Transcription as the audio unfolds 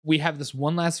we have this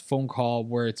one last phone call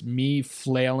where it's me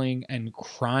flailing and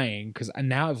crying because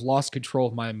now I've lost control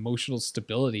of my emotional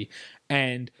stability,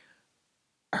 and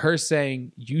her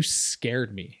saying, "You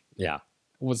scared me." Yeah.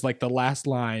 Was like the last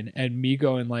line, and me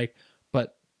going like,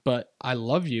 but I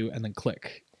love you, and then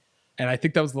click. And I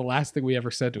think that was the last thing we ever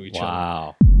said to each other.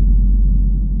 Wow.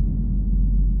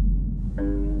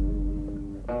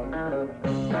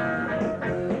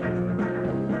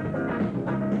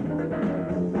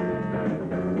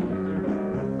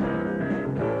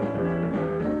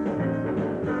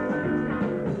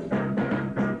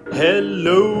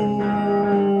 Hello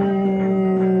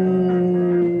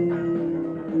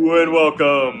and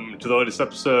welcome to the latest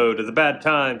episode of the Bad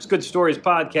Times Good Stories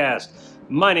podcast.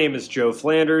 My name is Joe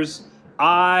Flanders.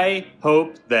 I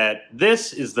hope that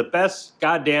this is the best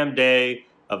goddamn day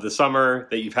of the summer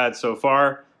that you've had so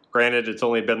far. Granted, it's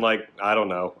only been like, I don't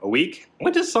know, a week.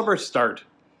 When does summer start?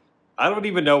 I don't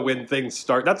even know when things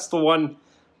start. That's the one.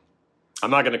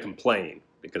 I'm not going to complain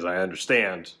because I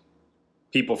understand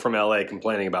people from LA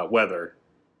complaining about weather.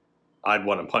 I'd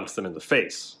want to punch them in the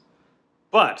face.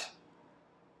 But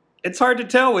it's hard to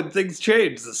tell when things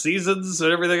change. The seasons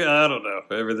and everything, I don't know.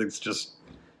 Everything's just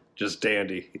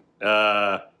dandy.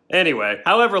 Anyway,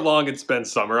 however long it's been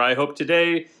summer, I hope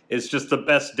today is just the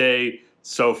best day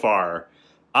so far.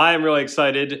 I am really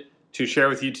excited to share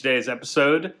with you today's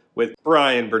episode with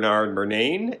Brian Bernard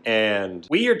Murnane, and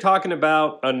we are talking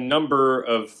about a number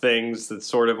of things that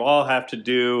sort of all have to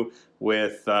do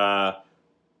with, I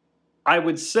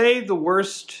would say, the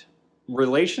worst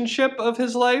relationship of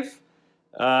his life.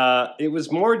 It was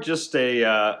more just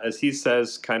as he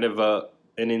says, kind of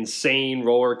an insane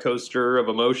roller coaster of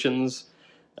emotions.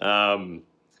 They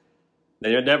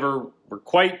never were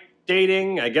quite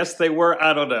dating. I guess they were.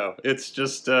 I don't know. It's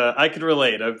just, I can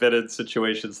relate. I've been in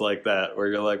situations like that where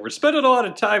you're like, we're spending a lot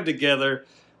of time together,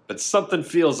 but something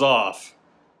feels off.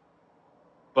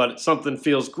 But something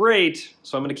feels great,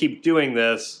 so I'm going to keep doing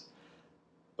this,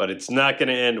 but it's not going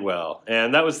to end well.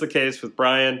 And that was the case with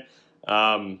Brian.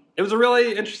 It was a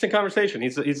really interesting conversation.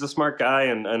 He's a smart guy,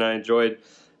 and I enjoyed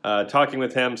talking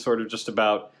with him sort of just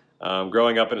about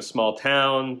growing up in a small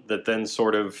town that then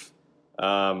sort of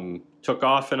took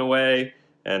off in a way,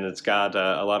 and it's got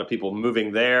a lot of people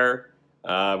moving there.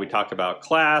 We talk about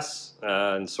class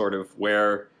and sort of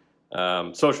where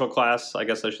social class, I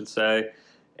guess I should say,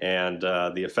 and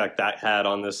the effect that had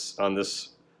on this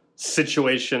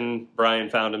situation Brian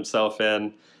found himself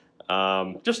in.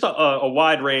 Just a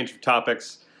wide range of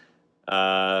topics,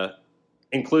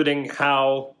 including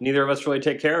how neither of us really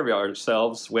take care of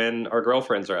ourselves when our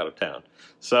girlfriends are out of town.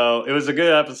 So it was a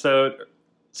good episode.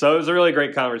 So it was a really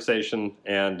great conversation,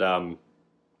 and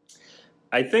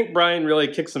I think Brian really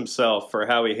kicks himself for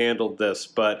how he handled this.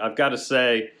 But I've got to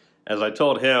say, as I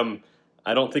told him,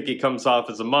 I don't think he comes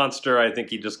off as a monster. I think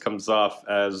he just comes off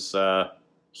as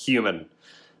human.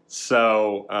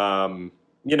 So,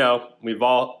 we've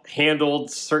all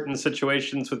handled certain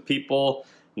situations with people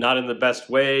not in the best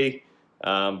way,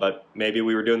 but maybe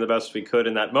we were doing the best we could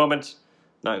in that moment.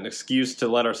 Not an excuse to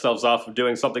let ourselves off of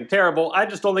doing something terrible. I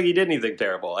just don't think he did anything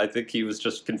terrible. I think he was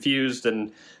just confused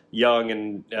and young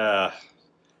and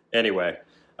anyway.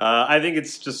 I think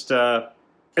it's just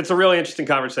it's a really interesting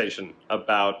conversation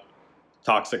about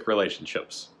toxic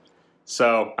relationships.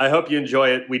 So I hope you enjoy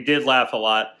it. We did laugh a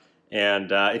lot.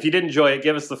 And if you did enjoy it,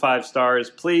 give us the 5 stars,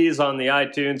 please, on the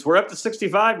iTunes. We're up to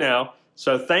 65 now,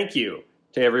 so thank you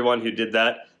to everyone who did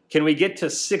that. Can we get to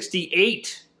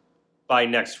 68 by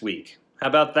next week? How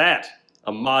about that?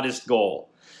 A modest goal.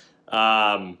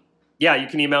 You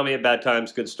can email me at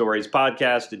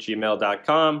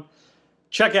badtimesgoodstoriespodcast@gmail.com.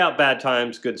 Check out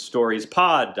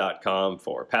badtimesgoodstoriespod.com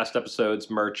for past episodes,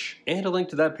 merch, and a link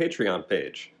to that Patreon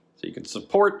page. So you can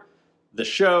support the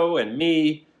show and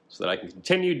me so that I can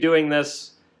continue doing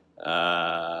this.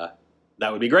 That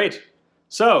would be great.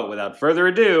 So without further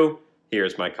ado,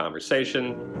 here's my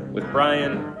conversation with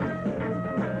Brian.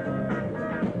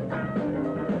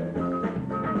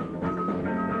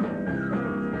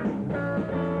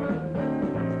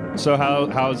 So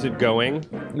how's it going?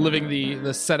 Living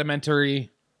the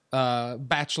sedimentary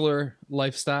bachelor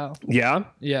lifestyle. Yeah?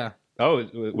 Yeah. Oh,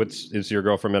 is your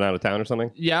girlfriend been out of town or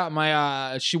something?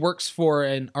 Yeah, she works for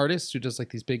an artist who does like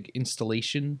these big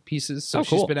installation pieces. So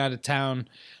cool. She's been out of town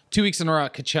 2 weeks in a row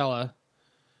at Coachella,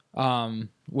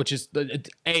 which is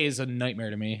is a nightmare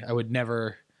to me. I would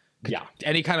never. Yeah.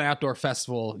 Any kind of outdoor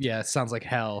festival, it sounds like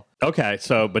hell. Okay,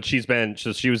 but she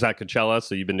was at Coachella,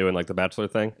 so you've been doing like the bachelor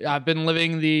thing? I've been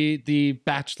living the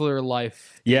bachelor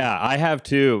life. Yeah, I have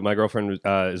too. My girlfriend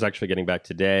is actually getting back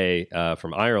today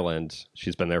from Ireland.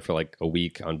 She's been there for like a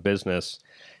week on business.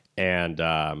 And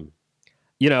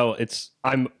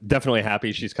I'm definitely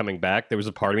happy she's coming back. There was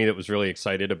a part of me that was really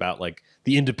excited about like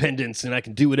the independence and I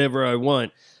can do whatever I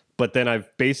want. But then I've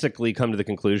basically come to the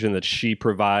conclusion that she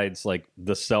provides like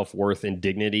the self-worth and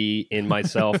dignity in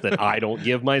myself that I don't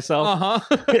give myself.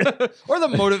 Or the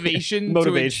motivation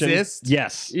to exist.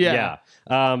 Yes. Yeah.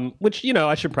 Which,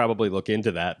 I should probably look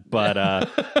into that. But,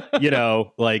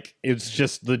 like it's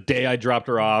just the day I dropped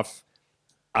her off,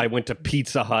 I went to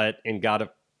Pizza Hut and got a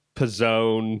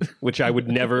Pizzone, which I would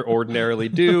never ordinarily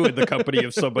do in the company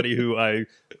of somebody who I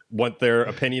want their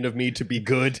opinion of me to be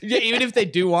good. Yeah, even if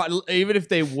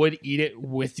they would eat it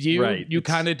with you, right. You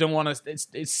kind of don't want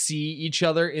to see each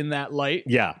other in that light.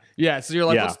 Yeah. Yeah, so you're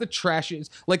like, what's the trashiest?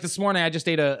 Like this morning, I just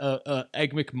ate a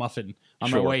Egg McMuffin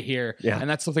on my way here. Yeah. And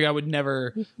that's something I would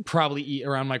never probably eat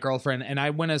around my girlfriend. And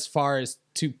I went as far as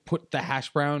to put the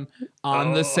hash brown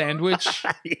on the sandwich.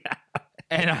 Yeah.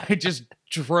 And I just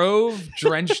drove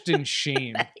drenched in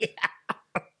shame.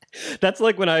 That's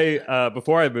like when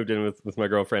before I moved in with my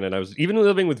girlfriend and I was even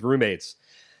living with roommates,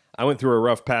 I went through a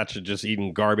rough patch of just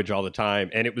eating garbage all the time.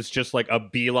 And it was just like a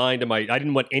beeline to I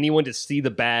didn't want anyone to see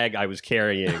the bag I was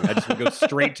carrying. I just would go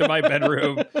straight to my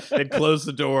bedroom and close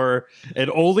the door. And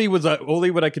only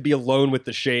when I could be alone with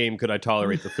the shame could I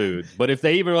tolerate the food. But if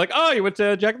they even were like, oh, you went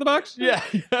to Jack in the Box? Yeah.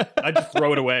 I'd just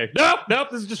throw it away. Nope,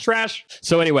 this is just trash.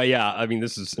 So anyway, yeah, I mean,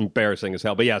 this is embarrassing as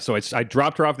hell. But yeah, so I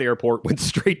dropped her off the airport, went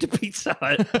straight to Pizza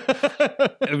Hut.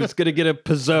 I was going to get a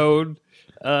Pizzone.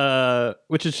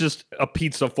 Which is just a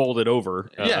pizza folded over.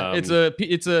 Yeah,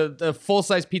 it's a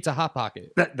full-size pizza Hot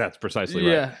Pocket. That's precisely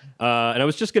right. Yeah. And I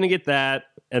was just gonna get that,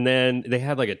 and then they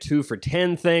had like a 2 for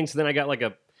 $10 thing. So then I got like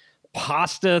a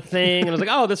pasta thing, and I was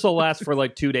like, oh, this will last for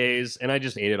like 2 days, and I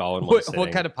just ate it all in one sitting.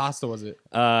 What kind of pasta was it?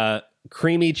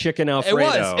 Creamy chicken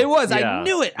Alfredo. It was. Yeah. I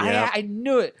knew it. Yeah. I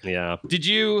knew it. Yeah. Did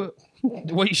you?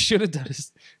 What you should have done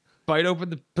is bite open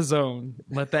the Pizzone,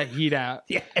 let that heat out.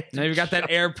 Yeah. Now you've got that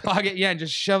air pocket. Yeah, and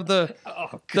just shove the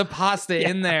pasta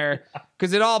in there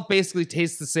because it all basically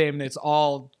tastes the same. And it's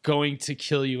all going to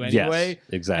kill you anyway. Yes,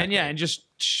 exactly. And just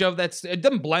shove that. It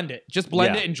doesn't blend it. Just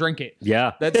blend it and drink it.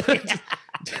 Yeah. That's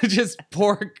just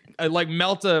pour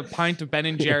melt a pint of Ben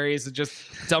and Jerry's and just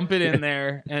dump it in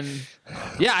there. And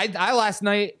yeah, I last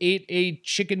night ate a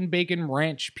chicken bacon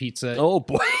ranch pizza. Oh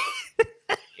boy.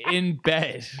 In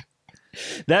bed.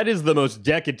 That is the most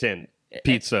decadent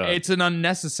pizza. It's an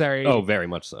unnecessary. Oh, very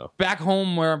much so. Back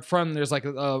home where I'm from, there's like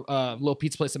a little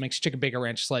pizza place that makes chicken bacon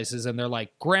ranch slices, and they're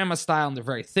like grandma style, and they're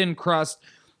very thin crust,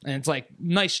 and it's like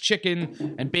nice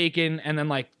chicken and bacon, and then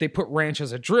like they put ranch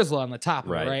as a drizzle on the top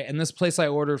of it, right? And this place I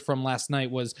ordered from last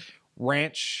night was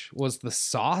ranch was the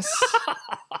sauce.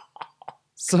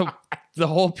 So the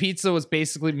whole pizza was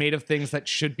basically made of things that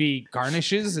should be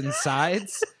garnishes and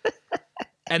sides,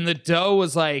 and the dough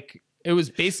was like. It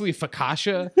was basically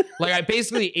focaccia. Like I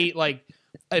basically ate like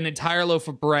an entire loaf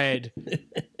of bread,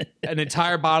 an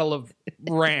entire bottle of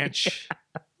ranch,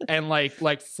 and like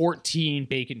 14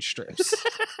 bacon strips.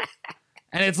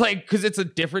 And it's like because it's a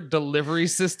different delivery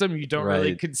system, you don't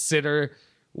really consider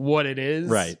what it is.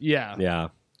 Right. Yeah. Yeah.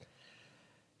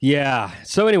 Yeah.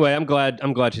 So anyway, I'm glad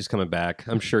she's coming back.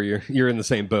 I'm sure you're in the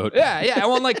same boat. Yeah.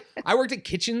 Well, like I worked at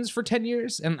kitchens for 10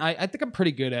 years, and I think I'm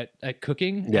pretty good at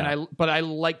cooking. Yeah. But I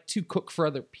like to cook for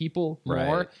other people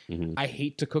more. Right. Mm-hmm. I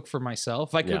hate to cook for myself.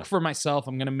 If I cook for myself,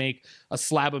 I'm gonna make a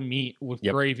slab of meat with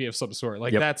gravy of some sort.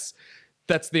 Like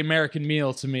that's the American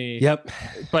meal to me. Yep.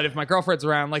 But if my girlfriend's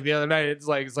around, like the other night, it's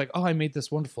like, oh, I made this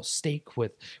wonderful steak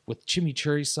with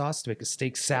chimichurri sauce to make a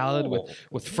steak salad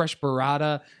with fresh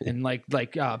burrata and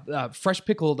fresh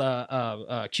pickled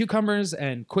cucumbers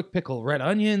and quick pickled red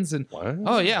onions and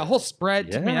a whole spread.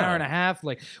 Took me an hour and a half.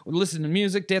 Like listening to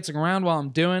music, dancing around while I'm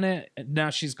doing it. And now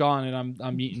she's gone, and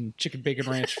I'm eating chicken bacon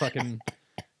ranch fucking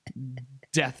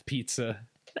death pizza.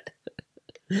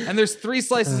 And there's 3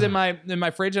 slices in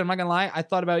my fridge, and I'm not gonna lie, I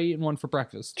thought about eating one for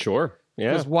breakfast. Sure.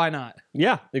 Yeah. Because why not?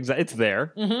 Yeah, exactly. It's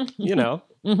there. Mm-hmm. You know.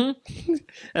 Mm-hmm.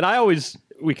 And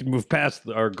we can move past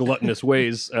our gluttonous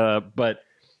ways, but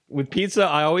with pizza,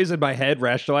 I always in my head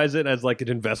rationalize it as like an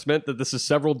investment that this is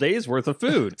several days worth of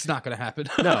food. It's not gonna happen.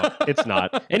 No, it's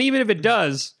not. And even if it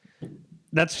does,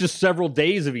 that's just several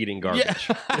days of eating garbage.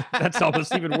 Yeah. That's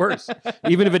almost even worse.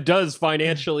 Even if it does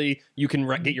financially, you can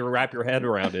wrap your head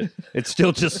around it. It's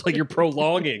still just like you're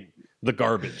prolonging the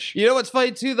garbage. You know what's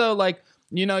funny too, though? Like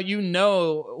you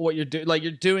know what you're doing. Like,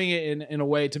 you're doing it in a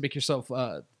way to make yourself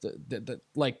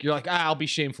like, you're like, I'll be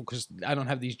shameful because I don't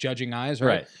have these judging eyes,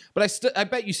 right? But I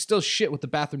bet you still shit with the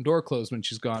bathroom door closed when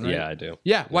she's gone, right? Yeah, I do.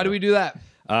 Yeah. Why do we do that?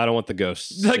 I don't want the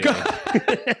ghosts.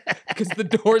 Because the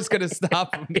door's gonna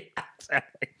stop them.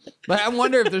 Exactly. Like, I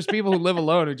wonder if there's people who live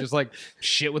alone who just like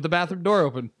shit with the bathroom door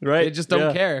open. Right. They just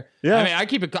don't care. Yeah. I mean, I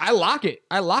keep it. I lock it.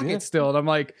 It still, and I'm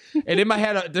like, and in my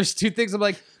head, there's two things. I'm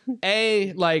like,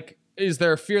 like, is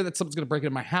there a fear that someone's gonna break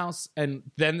into my house and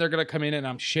then they're gonna come in and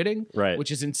I'm shitting? Right.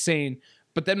 Which is insane.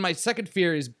 But then my second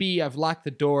fear is B, I've locked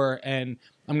the door and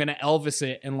I'm gonna Elvis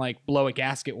it and like blow a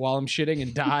gasket while I'm shitting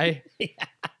and die.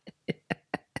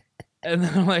 And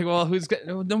then I'm like, well,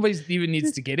 nobody even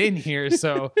needs to get in here.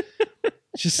 So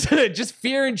just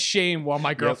fear and shame while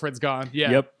my girlfriend's gone.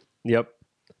 Yeah. Yep.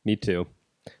 Me too.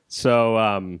 So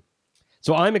I'm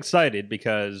excited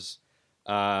because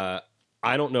I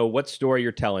don't know what story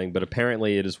you're telling, but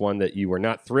apparently it is one that you were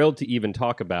not thrilled to even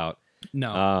talk about.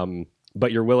 No.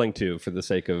 But you're willing to for the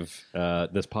sake of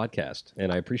this podcast,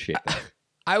 and I appreciate that.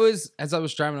 As I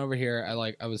was driving over here,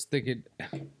 I was thinking,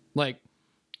 like,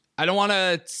 I don't want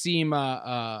to seem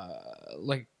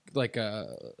like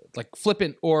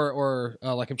flippant or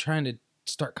like I'm trying to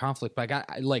start conflict, but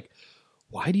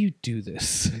why do you do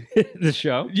this? The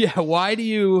show? Yeah, why do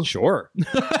you? Sure.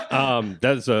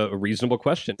 That's a reasonable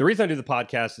question. The reason I do the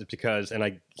podcast is because, and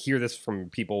I hear this from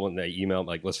people when they email,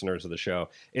 like listeners of the show,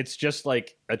 it's just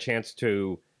like a chance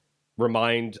to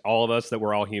remind all of us that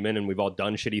we're all human and we've all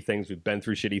done shitty things, we've been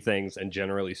through shitty things, and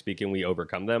generally speaking, we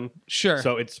overcome them. Sure.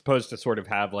 So it's supposed to sort of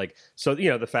have like, so,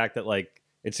 the fact that like,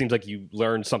 it seems like you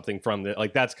learned something from it.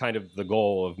 Like, that's kind of the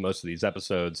goal of most of these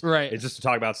episodes. Right. It's just to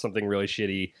talk about something really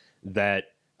shitty that,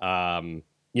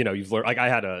 you've learned. Like, I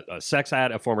had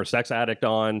a former sex addict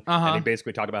on, and he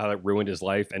basically talked about how that ruined his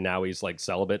life, and now he's like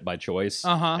celibate by choice,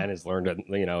 and has learned,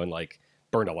 and like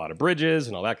burned a lot of bridges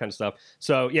and all that kind of stuff.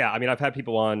 So yeah, I mean, I've had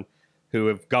people on who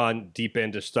have gone deep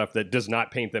into stuff that does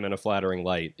not paint them in a flattering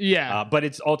light. Yeah. But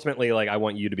it's ultimately like, I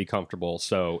want you to be comfortable.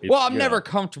 So I'm never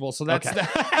comfortable, so that's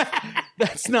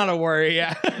that's not a worry.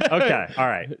 Yeah. Okay. All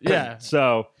right. Yeah.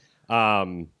 So,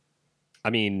 I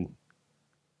mean,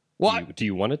 well, do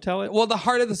you want to tell it? Well, the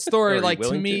heart of the story, like,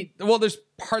 to me, to? Well, there's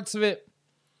parts of it.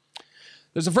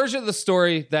 There's a version of the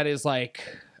story that is like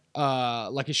a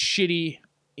shitty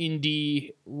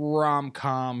indie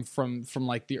rom-com from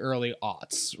like the early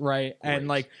aughts, right? Great. And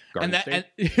like, Garden State?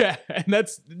 and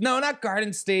that's not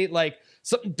Garden State, like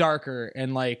something darker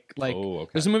and like okay.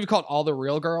 There's a movie called All the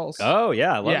Real Girls. Oh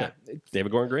yeah, I love it.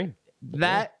 David Gordon Green.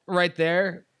 That right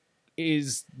there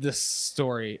is the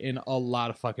story in a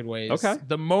lot of fucking ways. Okay.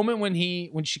 The moment when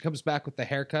she comes back with the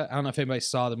haircut, I don't know if anybody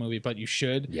saw the movie, but you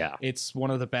should. Yeah. It's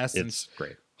one of the best. It's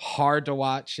great. Hard to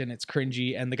watch, and it's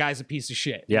cringy, and the guy's a piece of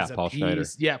shit. Yeah, Paul Schneider.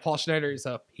 Yeah, Paul Schneider is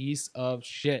a piece of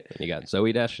shit. And you got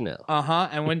Zooey Deschanel.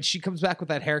 And when she comes back with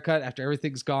that haircut after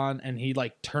everything's gone, and he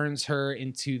like turns her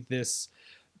into this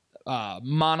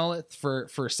monolith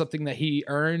for something that he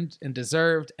earned and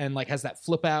deserved, and like has that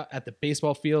flip out at the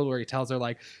baseball field where he tells her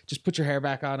like, just put your hair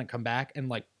back on and come back, and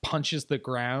like punches the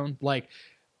ground. Like,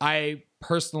 I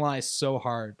personalized so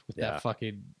hard with that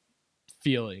fucking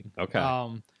feeling.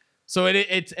 Okay. So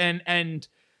it's and in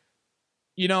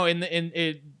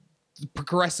the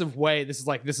progressive way, this is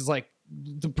like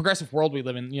the progressive world we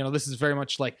live in. This is very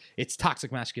much like, it's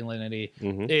toxic masculinity,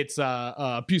 it's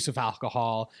abuse of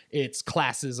alcohol, it's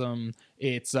classism,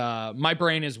 it's my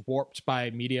brain is warped by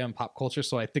media and pop culture,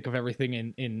 so I think of everything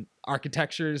in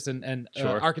architectures and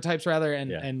Sure. archetypes rather,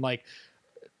 and like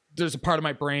there's a part of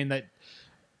my brain that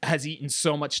has eaten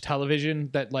so much television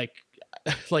that like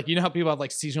how people have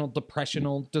like seasonal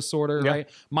depressional disorder, right?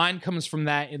 Mine comes from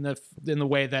that in the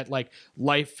way that like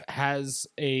life has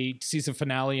a season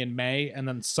finale in May, and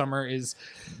then summer is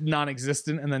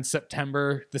non-existent, and then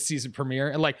September the season premiere,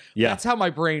 and like that's how my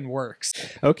brain works.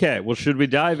 Okay, well, should we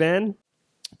dive in?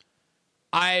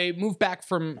 I moved back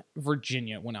from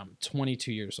Virginia when I'm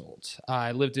 22 years old.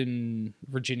 I lived in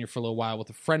Virginia for a little while with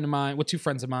two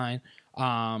friends of mine,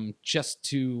 just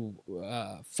to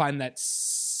find that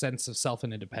sense of self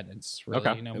and independence. Really,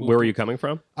 okay. Where were you coming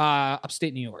from?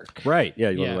 Upstate New York. Right. Yeah.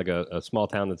 You live in like a small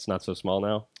town that's not so small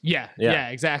now. Yeah,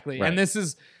 exactly. Right. And this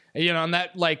is, and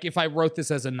that, like, if I wrote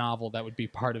this as a novel, that would be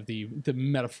part of the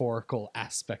metaphorical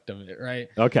aspect of it, right?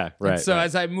 Okay, right. And so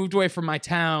as I moved away from my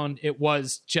town, it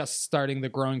was just starting the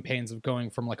growing pains of going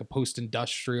from like a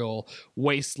post-industrial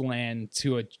wasteland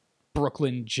to a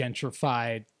Brooklyn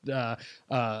gentrified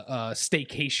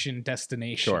staycation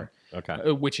destination. Sure.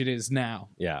 Okay. Which it is now.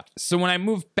 Yeah. So when I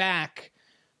moved back,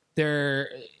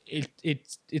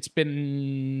 it's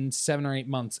been 7 or 8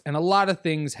 months, and a lot of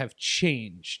things have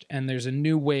changed, and there's a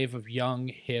new wave of young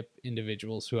hip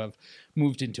individuals who have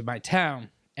moved into my town,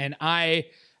 and I,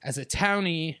 as a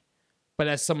townie, but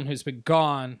as someone who's been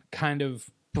gone, kind of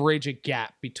bridge a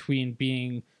gap between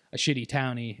being a shitty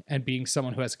townie and being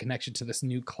someone who has a connection to this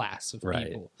new class of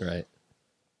people. Right.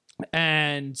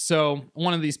 And so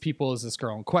one of these people is this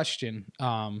girl in question.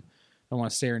 I don't want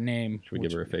to say her name. Should we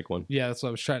give her a fake one? Yeah, that's what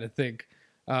I was trying to think.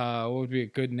 What would be a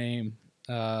good name?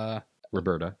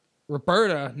 Roberta.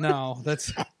 Roberta? No,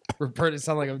 that's Roberta.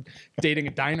 Sounds like I'm dating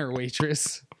a diner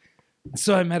waitress.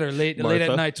 So I met her late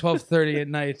at night, 12:30 at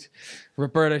night.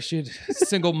 Roberta, she's a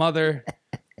single mother.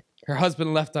 Her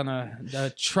husband left on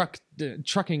a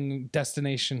trucking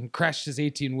destination, crashed his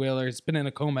 18-wheeler. He's been in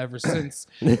a coma ever since.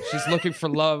 She's looking for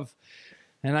love.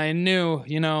 And I knew,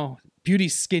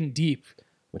 beauty's skin deep.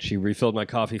 When she refilled my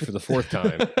coffee for the 4th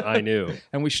time, I knew.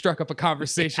 And we struck up a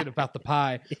conversation about the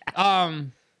pie.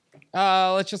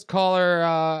 Let's just call her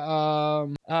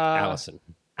Allison.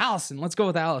 Allison. Let's go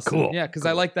with Allison. Cool. Yeah, because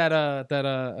I like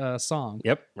that song.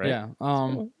 Yep. Right. Yeah.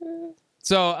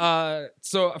 So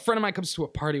a friend of mine comes to a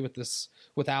party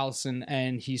with Allison,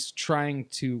 and he's trying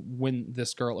to win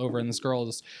this girl over, and this girl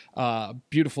is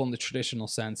beautiful in the traditional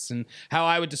sense, and how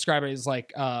I would describe it is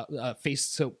like a face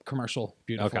soap commercial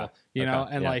beautiful. Okay. You know,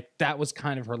 and yeah. like that was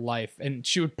kind of her life, and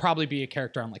she would probably be a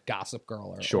character on like Gossip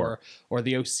Girl or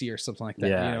The OC or something like that.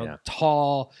 Yeah,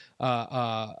 Tall,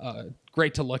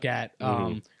 great to look at,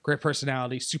 great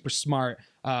personality, super smart,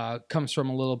 comes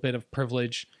from a little bit of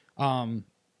privilege.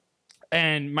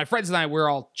 And my friends and I, we're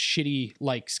all shitty,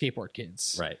 like, skateboard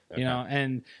kids. Right. Okay.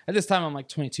 And at this time I'm like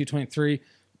 22, 23.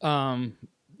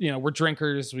 We're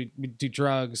drinkers. We do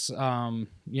drugs.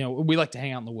 We like to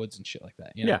hang out in the woods and shit like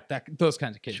that. Those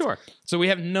kinds of kids. Sure. So we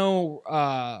have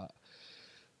no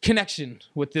connection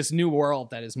with this new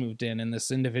world that has moved in, and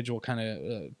this individual kind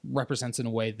of represents in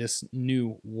a way this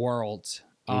new world.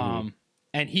 And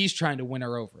he's trying to win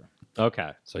her over.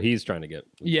 Okay, so he's trying to get...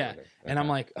 Yeah, and I'm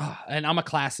like, and I'm a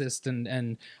classist,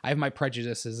 and I have my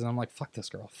prejudices, and I'm like, fuck this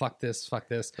girl, fuck this.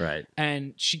 Right.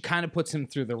 And she kind of puts him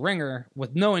through the ringer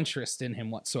with no interest in him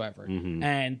whatsoever,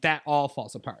 and that all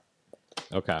falls apart.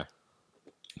 Okay.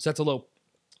 So that's a little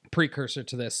precursor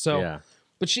to this. So, yeah.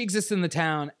 But she exists in the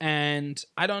town, and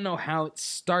I don't know how it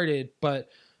started, but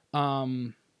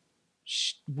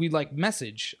we like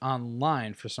message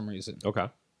online for some reason. Okay.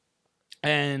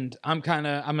 And I'm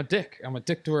a dick. I'm a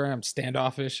dick to her. I'm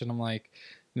standoffish, and I'm like,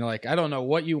 I don't know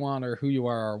what you want or who you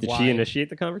are or why. Did she initiate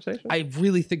the conversation? I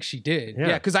really think she did.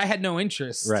 Yeah, because I had no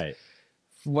interest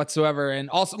whatsoever. And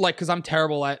also, like, because I'm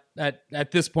terrible at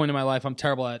this point in my life, I'm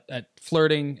terrible at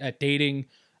flirting, at dating,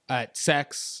 at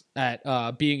sex, at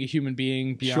being a human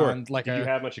being beyond like Did you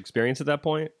have much experience at that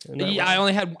point? Yeah,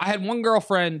 I had one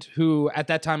girlfriend who at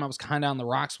that time I was kind of on the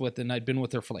rocks with, and I'd been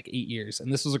with her for like 8 years. And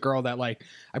this was a girl that like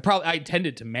I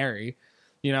intended to marry,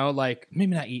 like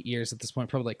maybe not 8 years at this point,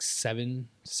 probably like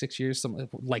 6 years, something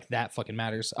like that fucking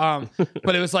matters.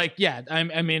 But it was like, yeah,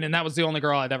 I mean, and that was the only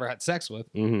girl I'd ever had sex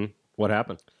with. Mm-hmm. What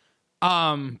happened?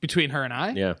 Between her and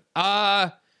I?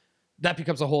 Yeah. That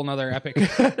becomes a whole nother epic.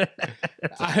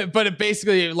 But it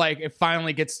basically, like, it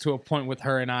finally gets to a point with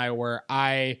her and I where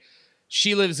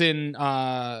she lives in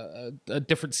a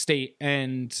different state,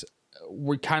 and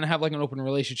we kind of have like an open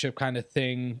relationship kind of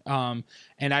thing. And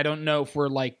I don't know if we're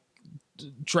like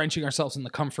drenching ourselves in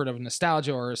the comfort of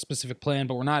nostalgia or a specific plan,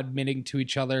 but we're not admitting to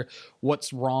each other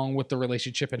what's wrong with the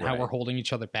relationship and how we're holding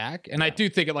each other back. And I do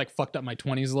think it like fucked up my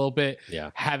 20s a little bit. Yeah.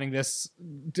 Having this,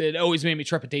 it always made me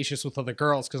trepidatious with other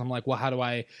girls, because I'm like, well, how do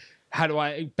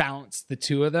I balance the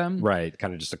two of them? Right.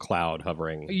 Kind of just a cloud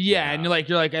hovering. Yeah. And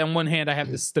you're like, on one hand, I have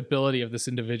the stability of this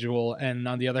individual, and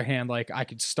on the other hand, like I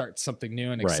could start something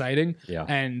new and exciting. Yeah.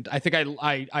 And I think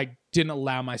I didn't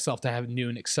allow myself to have new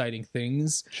and exciting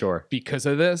things. Sure. Because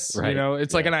of this,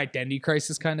 it's like an identity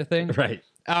crisis kind of thing. Right.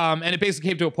 And it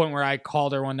basically came to a point where I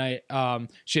called her one night.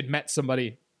 She had met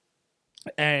somebody,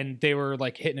 and they were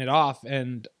like hitting it off,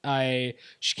 and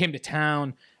she came to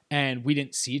town, and we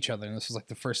didn't see each other. And this was like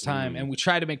the first time. And we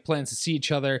tried to make plans to see each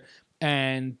other,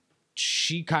 and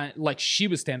she she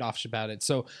was standoffish about it.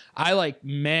 So I like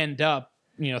manned up,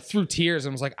 through tears,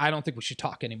 and was like, I don't think we should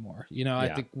talk anymore. I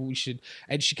think we should.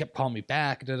 And she kept calling me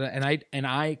back, and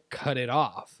I cut it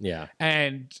off. Yeah.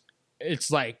 And it's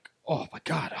like, oh my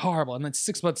God, horrible. And then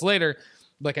 6 months later,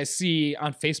 like I see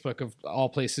on Facebook of all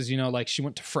places, like she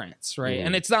went to France, right?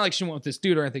 And it's not like she went with this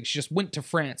dude or anything. She just went to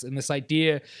France, and this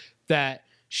idea that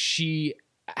she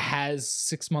has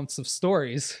 6 months of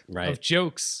stories, Right. of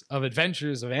jokes, of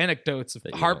adventures, of anecdotes, of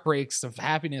heartbreaks, of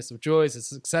happiness, of joys, of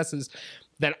successes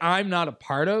that I'm not a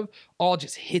part of, all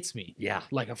just hits me. Yeah.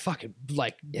 Like a fucking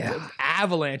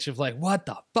avalanche of like, what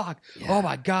the fuck? Yeah. Oh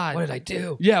my God. What did I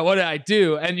do? Yeah, what did I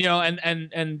do? And you know,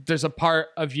 and there's a part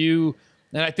of you,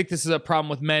 and I think this is a problem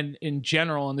with men in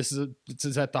general, and this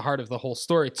is at the heart of the whole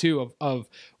story too, of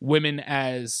women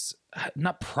as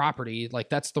not property, like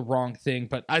that's the wrong thing,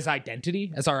 but as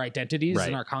identity, as our identities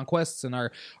and our conquests and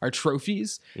our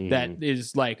trophies. That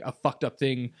is like a fucked up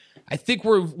thing. I think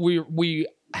we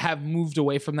have moved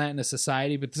away from that in a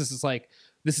society, but this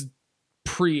is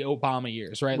pre-Obama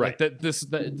years, right? Like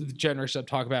the generation I'm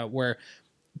talking about, where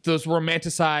those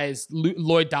romanticized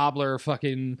Lloyd Dobler,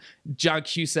 fucking John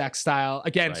Cusack style,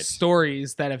 again,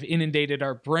 stories that have inundated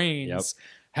our brains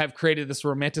have created this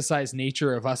romanticized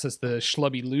nature of us as the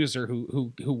schlubby loser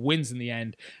who wins in the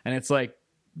end. And it's like,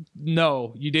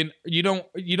 no, you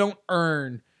don't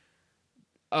earn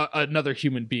another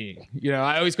human being. You know,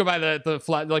 I always go by the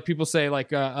flat, like people say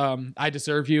like, I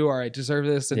deserve you, or I deserve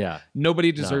this. And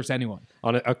nobody deserves anyone.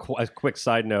 On a quick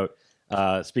side note,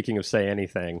 speaking of Say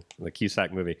Anything, the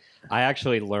Cusack movie, I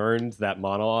actually learned that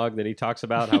monologue that he talks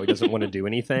about, how he doesn't want to do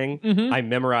anything. I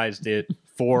memorized it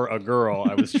for a girl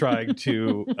I was trying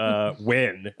to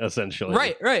win, essentially.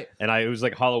 Right. And it was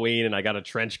like Halloween, and I got a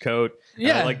trench coat.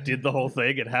 And I like did the whole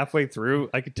thing, and halfway through,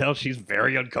 I could tell she's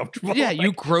very uncomfortable. Yeah, like,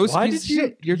 you gross piece of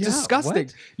shit. You're disgusting.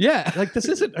 What? Yeah. Like, this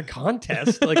isn't a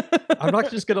contest. Like, I'm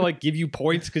not just gonna like give you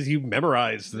points because you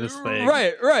memorized this thing.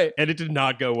 Right. And it did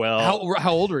not go well.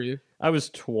 How old were you? I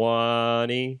was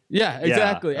 20. Yeah,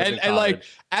 exactly. I was in And like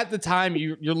college. at the time,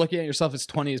 you're looking at yourself as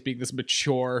 20 as being this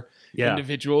mature Yeah.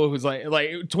 individual who's like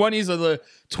 20s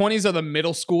are the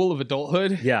middle school of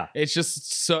adulthood. Yeah. It's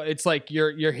just so it's like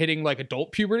you're hitting like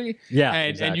adult puberty. Yeah, and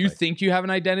exactly. you think you have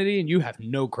an identity and you have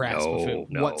no grasp of it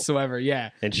whatsoever. Yeah.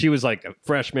 And she was like a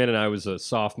freshman and I was a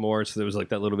sophomore, so there was like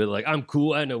that little bit like, I'm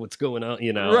cool, I know what's going on,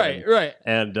 you know. Right.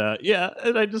 And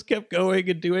and I just kept going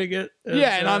and doing it.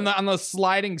 And on the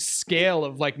sliding scale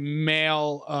of like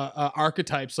male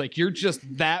archetypes, like you're just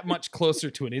that much closer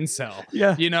to an incel.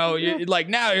 Yeah. You know, like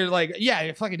now you're like,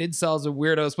 you're fucking incels are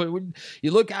weirdos. But when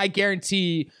you look, I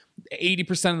guarantee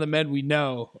 80% of the men we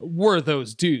know were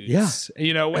those dudes. Yeah.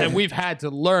 You know, and we've had to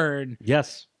learn.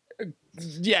 Yes.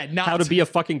 Not how to be a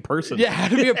fucking person. Yeah, how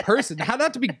to be a person. How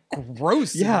not to be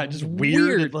gross. Yeah, just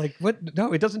weird. Like, what?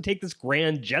 No, it doesn't take this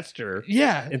grand gesture.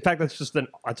 Yeah. In fact, that's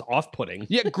off-putting.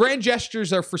 Yeah, grand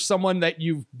gestures are for someone that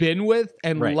you've been with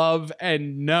and love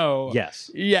and know.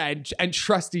 Yes. Yeah, and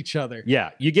trust each other. Yeah,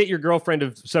 you get your girlfriend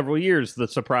of several years the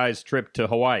surprise trip to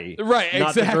Hawaii. Right, not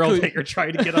exactly. the girl that you're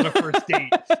trying to get on a first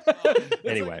date.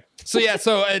 Anyway.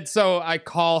 So I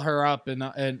call her up and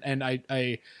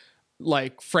I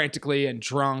like frantically and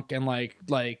drunk and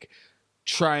like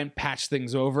try and patch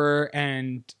things over,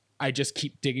 and I just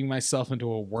keep digging myself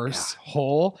into a worse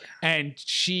hole, and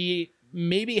she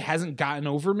maybe hasn't gotten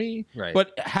over me,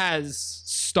 but has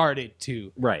started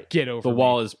to get over the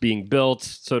wall is being built,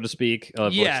 so to speak.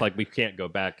 It's like we can't go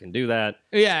back and do that.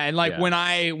 Yeah, and like when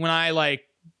I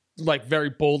like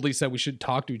very boldly said we shouldn't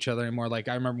talk to each other anymore. Like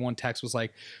I remember one text was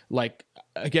like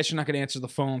I guess you're not going to answer the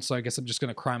phone, so I guess I'm just going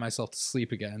to cry myself to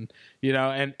sleep again, you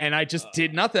know? And I just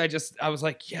did nothing. I was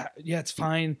like, yeah, it's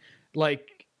fine.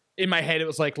 Like in my head, it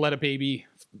was like, let a baby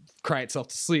cry itself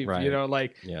to sleep, you know,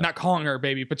 like not calling her a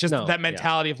baby, but just that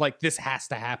mentality of like, this has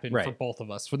to happen for both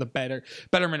of us, for the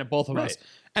betterment of both of us.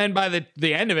 And by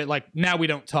the end of it, like now we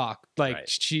don't talk. Like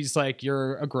she's like,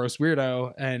 you're a gross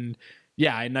weirdo. And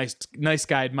I nice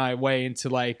guide my way into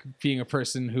like being a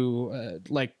person who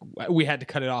like we had to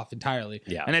cut it off entirely.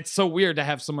 Yeah. And it's so weird to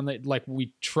have someone that like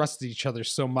we trusted each other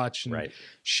so much and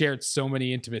shared so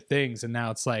many intimate things, and now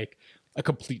it's like a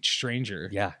complete stranger.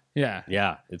 Yeah.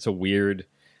 It's a weird.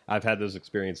 I've had those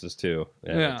experiences too.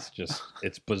 And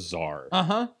it's bizarre.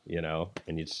 You know,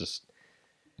 and it's just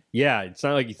it's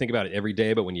not like you think about it every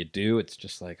day, but when you do, it's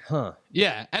just like, huh.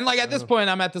 Yeah. And like at this point,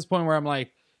 I'm at this point where I'm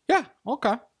like, yeah,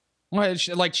 okay.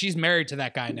 Like she's married to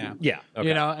that guy now. Yeah. Okay.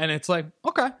 You know, and it's like,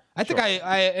 okay. I think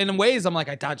I in ways I'm like,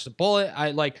 I dodged a bullet.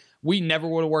 We never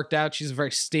would have worked out. She's a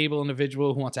very stable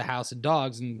individual who wants a house and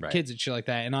dogs and kids and shit like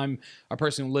that. And I'm a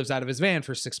person who lives out of his van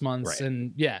for 6 months.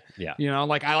 And you know,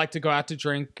 like I like to go out to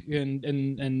drink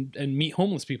and meet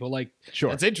homeless people. Like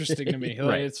it's interesting to me.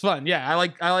 Like, it's fun. Yeah.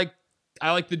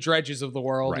 I like the dredges of the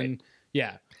world. And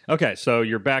Okay. So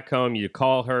you're back home, you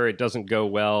call her, it doesn't go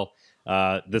well.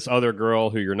 This other girl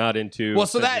who you're not into. Well,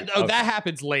 so that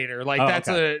happens later.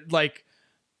 Like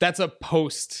That's a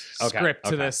post script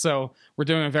to this. So we're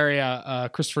doing a very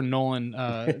Christopher Nolan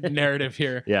narrative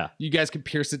here. Yeah. You guys can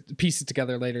piece it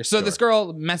together later. So this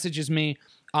girl messages me.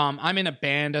 I'm in a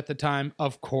band at the time,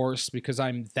 of course, because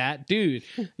I'm that dude.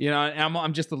 You know,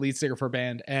 I'm just the lead singer for a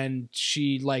band. And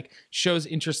she like shows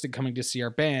interest in coming to see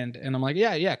our band. And I'm like,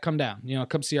 yeah, come down. You know,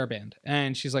 come see our band.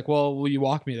 And she's like, well, will you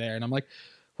walk me there? And I'm like,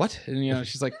 what? And, you know,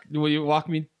 she's like, will you walk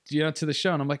me, you know, to the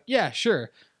show? And I'm like, yeah, sure.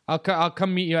 I'll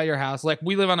come meet you at your house. Like,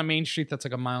 we live on a main street that's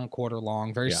like 1.25 miles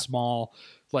long, very small,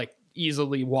 like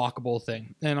easily walkable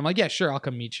thing. And I'm like, yeah, sure, I'll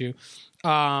come meet you.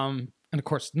 And of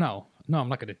course, no, I'm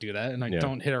not going to do that. And I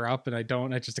don't hit her up, and I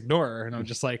just ignore her. And I'm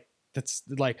just like, that's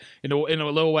like, in a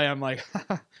little way, I'm like,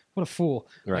 what a fool.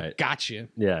 Right. Like, got you.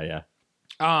 Yeah.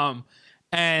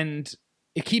 And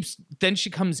it keeps, then she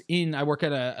comes in. I work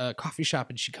at a coffee shop,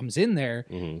 and she comes in there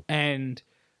and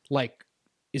like,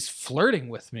 is flirting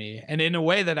with me, and in a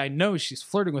way that I know she's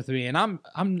flirting with me. And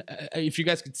I'm if you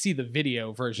guys could see the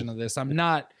video version of this, I'm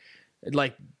not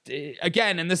like,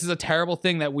 again, and this is a terrible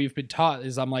thing that we've been taught,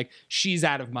 is I'm like, she's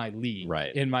out of my league,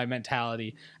 right, in my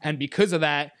mentality. And because of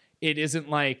that, it isn't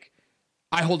like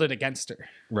I hold it against her,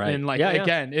 right? And like,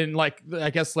 again, in like,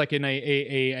 I guess like in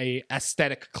a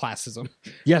aesthetic classism,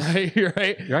 yes,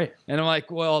 right. And I'm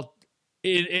like, well,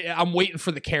 I'm waiting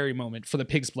for the Carrie moment, for the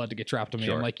pig's blood to get dropped on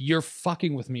me. I'm like, you're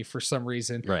fucking with me for some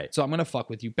reason. Right. So I'm going to fuck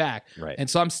with you back. Right. And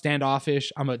so I'm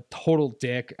standoffish. I'm a total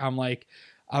dick. I'm like,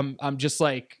 I'm just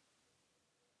like,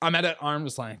 I'm at an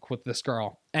arm's length with this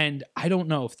girl. And I don't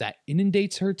know if that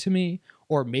inundates her to me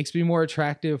or makes me more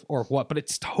attractive or what, but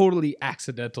it's totally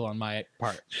accidental on my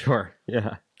part. Sure.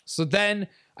 Yeah. So then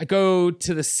I go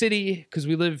to the city, because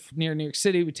we live near New York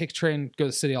City. We take a train, go to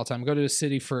the city all the time. I go to the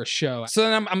city for a show. So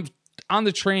then I'm on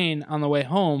the train on the way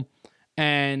home,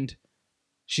 and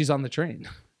she's on the train,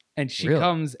 and she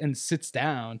comes and sits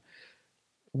down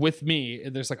with me.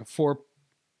 There's like a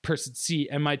 4-person seat,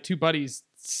 and my 2 buddies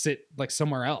sit like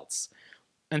somewhere else.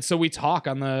 And so we talk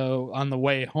on the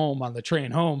way home, on the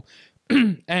train home,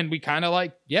 and we kind of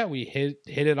like, we hit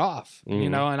it off, you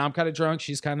know, and I'm kind of drunk.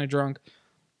 She's kind of drunk.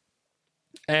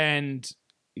 And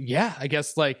I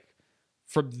guess like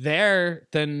from there,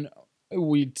 then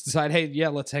we decide, hey,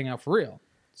 let's hang out for real.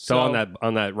 So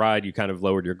on that ride, you kind of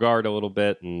lowered your guard a little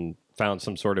bit and found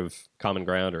some sort of common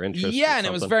ground or interest. Yeah, and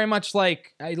it was very much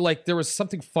like there was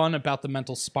something fun about the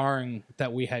mental sparring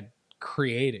that we had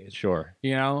created. Sure.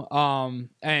 You know,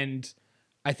 and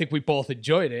I think we both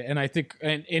enjoyed it, and I think,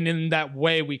 and in that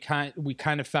way, we kind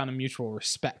of found a mutual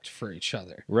respect for each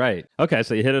other. Right. Okay.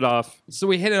 So you hit it off. So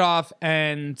we hit it off,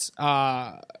 and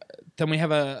then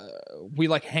we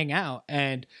like hang out.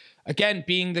 And again,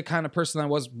 being the kind of person I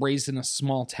was, raised in a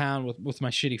small town with my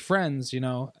shitty friends, you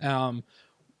know,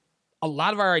 a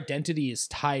lot of our identity is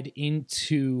tied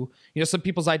into, you know, some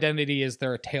people's identity is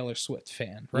they're a Taylor Swift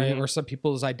fan, right? Or some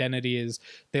people's identity is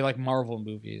they like Marvel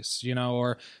movies, you know,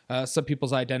 or some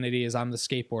people's identity is I'm the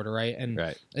skateboarder, right? And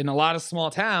in a lot of small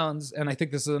towns, and I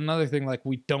think this is another thing, like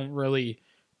we don't really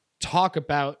talk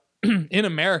about in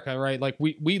America, right? Like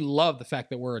we love the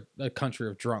fact that we're a country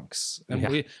of drunks,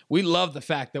 and we love the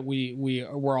fact that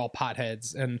we're all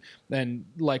potheads, and then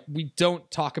like we don't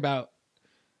talk about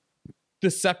the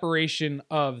separation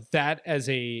of that as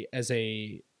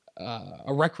a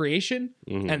recreation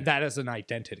and that as an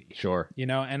identity. Sure. You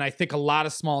know, and I think a lot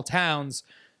of small towns,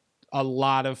 a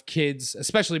lot of kids,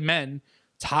 especially men,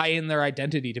 tie in their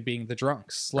identity to being the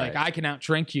drunks. Like, I can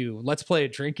outdrink you. Let's play a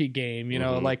drinking game. You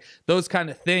know, like those kind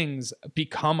of things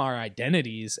become our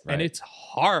identities, and it's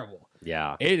horrible.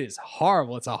 Yeah. It is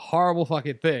horrible. It's a horrible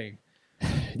fucking thing.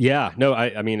 Yeah. No,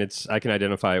 I mean, I can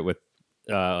identify it with,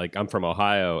 like I'm from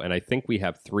Ohio, and I think we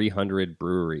have 300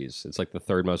 breweries. It's like the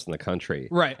 3rd most in the country.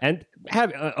 Right. And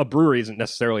having a brewery isn't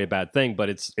necessarily a bad thing, but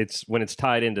it's when it's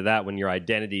tied into that, when your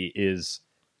identity is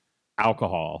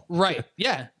alcohol. Right.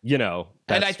 Yeah. You know,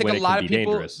 that's and I think when a lot of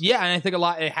people, dangerous. and I think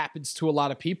it happens to a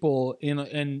lot of people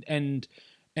and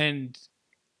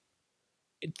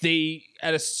they,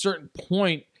 at a certain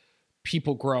point,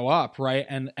 people grow up, right?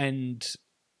 And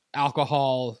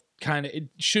alcohol it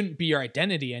shouldn't be your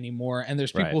identity anymore. And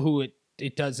there's people who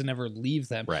it doesn't ever leave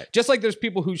them. Right. Just like there's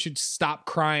people who should stop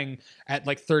crying at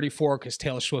like 34 because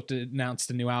Taylor Swift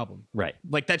announced a new album. Right.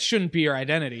 Like that shouldn't be your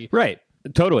identity. Right.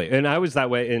 Totally. And I was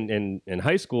that way in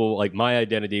high school. Like my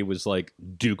identity was like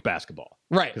Duke basketball.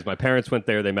 Right. Because my parents went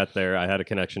there, they met there. I had a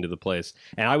connection to the place.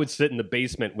 And I would sit in the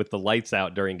basement with the lights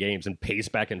out during games and pace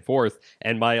back and forth.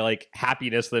 And my like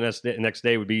happiness the next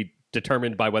day would be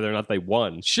determined by whether or not they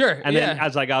won. Sure. And then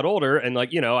as I got older and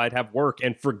like, you know, I'd have work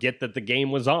and forget that the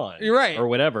game was on. You're right. Or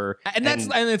whatever. And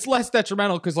it's less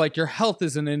detrimental because like your health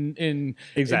isn't in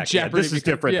exactly. in jeopardy. This is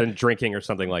different than drinking or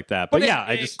something like that. But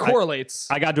it correlates.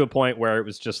 I got to a point where it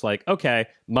was just like, okay,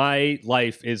 my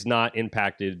life is not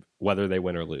impacted whether they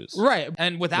win or lose. Right.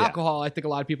 And with alcohol, I think a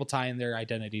lot of people tie in their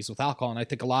identities with alcohol. And I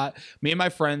think me and my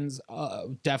friends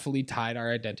definitely tied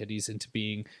our identities into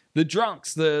being the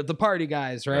drunks, the party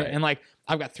guys, right? And like,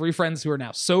 I've got 3 friends who are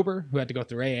now sober, who had to go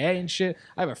through AA and shit.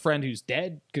 I have a friend who's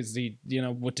dead because he, you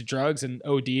know, went to drugs and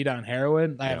OD'd on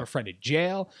heroin. I have a friend in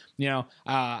jail. You know,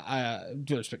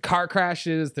 there's been car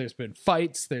crashes. There's been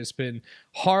fights. There's been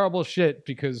horrible shit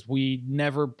because we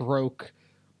never broke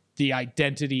the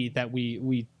identity that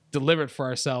we delivered for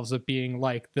ourselves of being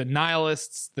like the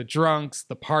nihilists, the drunks,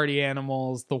 the party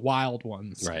animals, the wild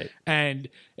ones. Right. And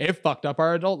it fucked up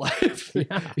our adult life. You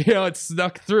know, it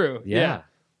snuck through. Yeah.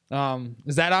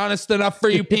 Is that honest enough for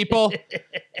you people?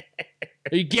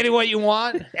 Are you getting what you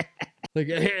want? Like,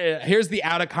 here's the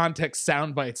out of context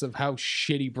sound bites of how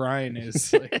shitty Brian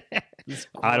is. Like,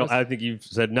 I think you've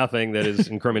said nothing that is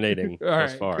incriminating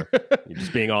thus far. You're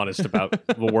just being honest about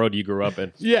the world you grew up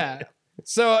in. Yeah.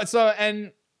 So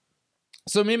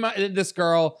me and this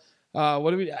girl,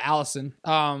 Allison,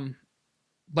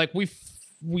 like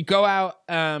we go out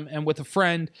and with a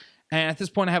friend, and at this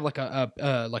point I have like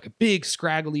a big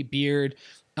scraggly beard,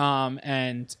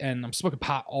 and I'm smoking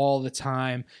pot all the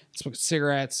time, smoking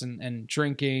cigarettes and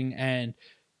drinking, and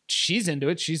she's into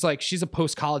it. She's a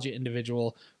post-college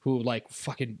individual who like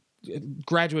fucking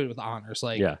graduated with honors,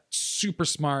 like super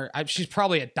smart. She's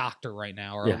probably a doctor right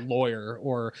now, or a lawyer,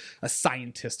 or a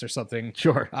scientist or something.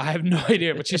 Sure, I have no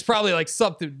idea, but she's probably like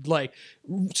something like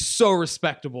so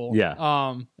respectable.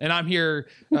 And I'm here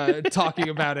talking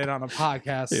about it on a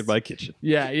podcast in my kitchen.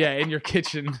 In your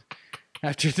kitchen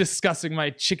after discussing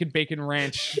my chicken bacon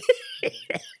ranch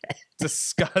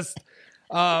disgust.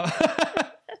 And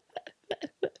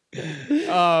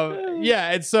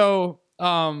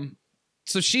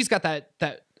so she's got that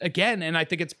again, and I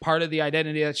think it's part of the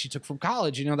identity that she took from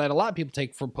college, you know, that a lot of people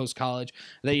take from post-college,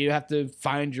 that you have to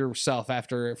find yourself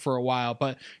after for a while.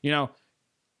 But, you know,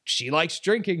 she likes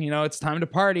drinking, you know, it's time to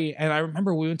party. And I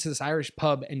remember we went to this Irish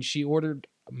pub and she ordered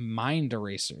mind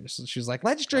erasers. She was like,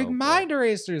 let's drink mind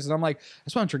erasers. And I'm like, I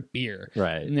just want to drink beer.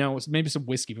 Right. You know, maybe some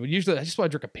whiskey, but usually I just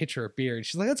want to drink a pitcher of beer. And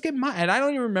she's like, let's get mine. And I don't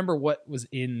even remember what was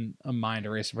in a mind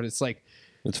eraser, but it's like,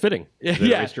 it's fitting. It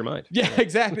erased your mind. Yeah,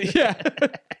 exactly. Yeah.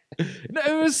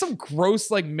 It was some gross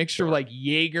like mixture of like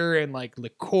Jaeger and like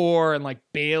liqueur and like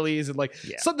Bailey's and like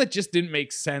something that just didn't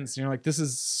make sense. And you're like, this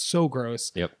is so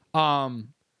gross. Yep. And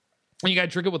you gotta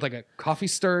drink it with like a coffee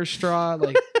stirrer straw,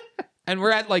 like. And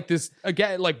we're at like this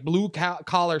again, like blue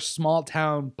collar small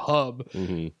town pub,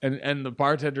 and the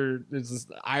bartender is this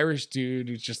Irish dude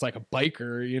who's just like a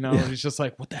biker, you know. And he's just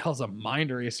like, "What the hell's a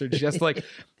mind eraser?" He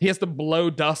has to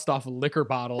blow dust off of liquor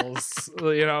bottles,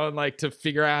 you know, and like to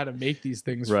figure out how to make these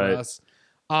things for us.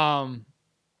 And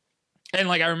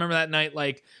like I remember that night,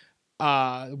 like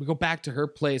we go back to her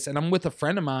place and I'm with a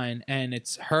friend of mine and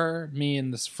it's her, me,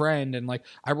 and this friend, and like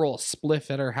I roll a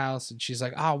spliff at her house and she's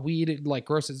like, oh, weed, like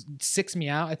gross, it sicks me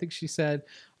out, I think she said.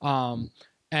 And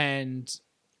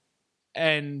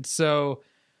so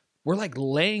we're like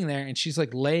laying there and she's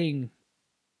like laying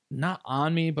not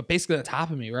on me, but basically on top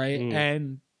of me, right?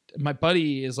 And my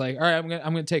buddy is like, all right, I'm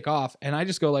gonna take off. And I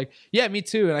just go like, yeah, me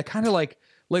too. And I kind of like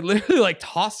literally like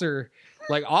toss her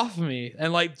like off of me,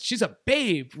 and like she's a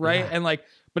babe, right? And like,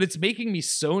 but it's making me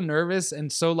so nervous,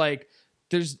 and so like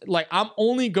there's like I'm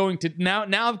only going to now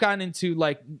I've gotten into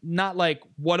like not like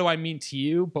what do I mean to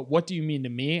you, but what do you mean to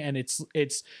me? And it's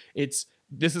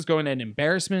this is going to an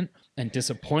embarrassment and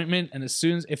disappointment, and as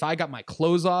soon as if I got my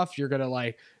clothes off, you're gonna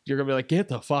be like, get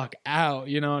the fuck out,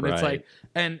 you know? And it's like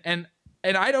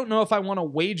and I don't know if I want to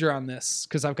wager on this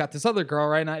because I've got this other girl,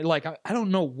 right? And I don't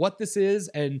know what this is,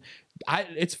 and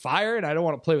it's fire, and I don't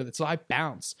want to play with it. So I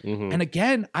bounce. And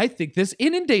again, I think this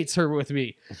inundates her with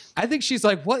me. I think she's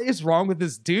like, what is wrong with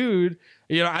this dude?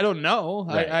 You know, I don't know.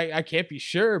 Right. I can't be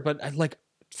sure, but I like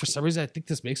for some reason I think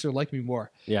this makes her like me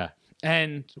more. Yeah.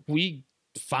 And we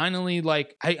finally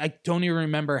like I don't even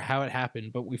remember how it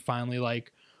happened, but we finally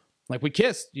like we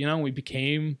kissed, you know, we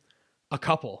became a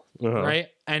couple, right?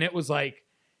 And it was like,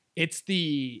 it's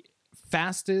the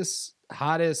fastest,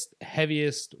 hottest,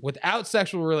 heaviest, without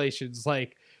sexual relations,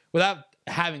 like without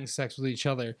having sex with each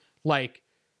other, like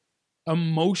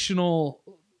emotional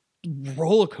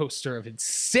roller coaster of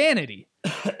insanity.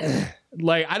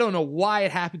 Like, I don't know why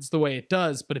it happens the way it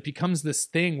does, but it becomes this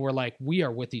thing where like we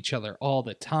are with each other all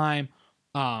the time.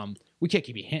 We can't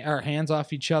keep our hands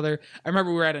off each other. I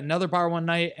remember we were at another bar one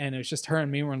night, and it was just her and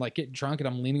me. We're like getting drunk, and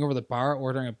I'm leaning over the bar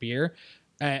ordering a beer,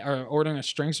 or ordering a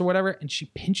drinks or whatever, and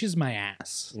she pinches my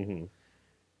ass. Mm-hmm.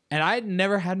 And I'd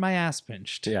never had my ass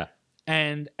pinched. Yeah.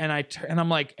 And I'm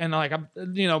like I'm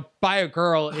by a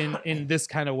girl in this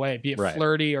kind of way, be it Right.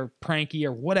 flirty or pranky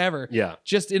or whatever. Yeah.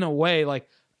 Just in a way, like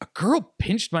a girl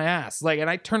pinched my ass, like, and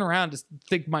I turn around to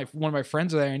think one of my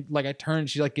friends are there, and like I turn, and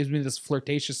she like gives me this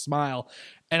flirtatious smile,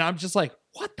 and I'm just like,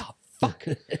 what the fuck?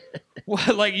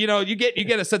 What, like, you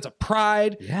get a sense of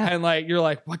pride, and like you're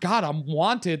like, well, God, I'm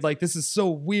wanted. Like, this is so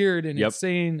weird and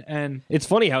insane. And it's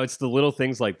funny how it's the little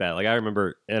things like that. Like I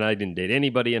remember, and I didn't date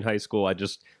anybody in high school. I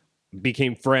just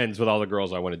became friends with all the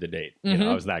girls I wanted to date. You know,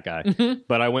 I was that guy.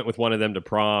 But I went with one of them to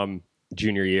prom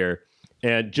junior year.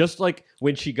 And just like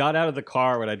when she got out of the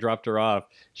car, when I dropped her off,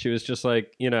 she was just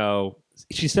like,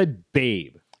 she said,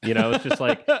 babe, it's just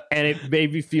like, and it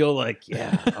made me feel like,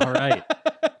 yeah, all right.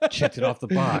 Checked it off the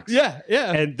box. Yeah.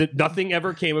 And nothing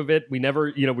ever came of it. We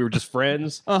never, we were just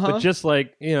friends. But just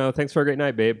like, thanks for a great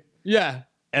night, babe. Yeah.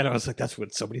 And I was like, that's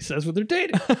what somebody says when they're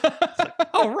dating. It's like,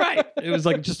 oh, right. It was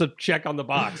like just a check on the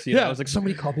box. I was like,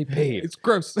 somebody called me babe. It's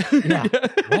gross. Yeah.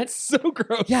 That's so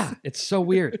gross. Yeah. It's so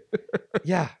weird.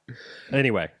 Yeah.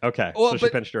 Anyway. Okay. Well, so she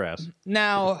pinched her ass.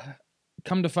 Now,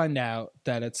 come to find out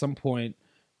that at some point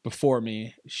before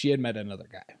me, she had met another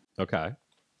guy. Okay.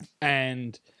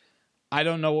 And I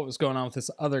don't know what was going on with this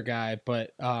other guy,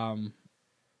 but I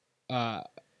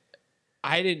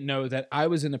didn't know that I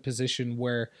was in a position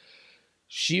where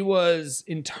she was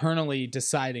internally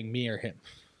deciding me or him.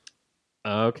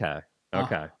 Okay.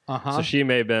 So she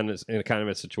may have been in kind of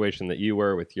a situation that you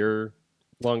were with your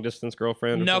long distance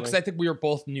girlfriend. No, because I think we were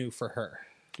both new for her.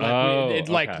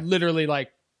 Like, literally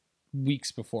like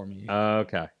weeks before me.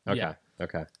 Okay. Yeah.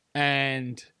 Okay.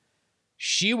 And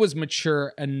she was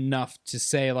mature enough to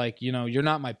say, like, you're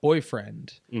not my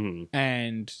boyfriend,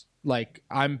 and like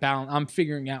I'm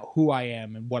figuring out who I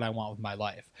am and what I want with my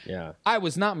life. Yeah. I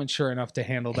was not mature enough to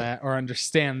handle that or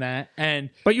understand that.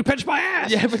 But you pinched my ass.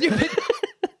 Yeah, but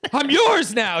I'm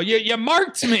yours now. You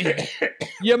marked me.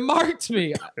 You marked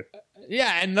me.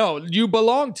 Yeah, and no, you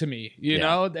belong to me,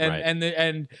 know,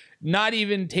 and not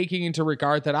even taking into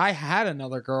regard that I had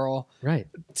another girl, right,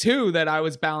 too, that I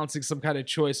was balancing some kind of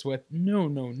choice with. No.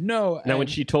 Now, when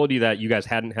she told you that, you guys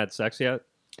hadn't had sex yet?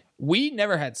 We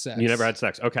never had sex. You never had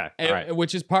sex. Okay. All right.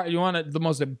 Which is you want the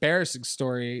most embarrassing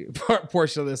story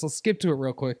portion of this. Let's skip to it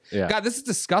real quick. Yeah. God, this is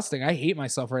disgusting. I hate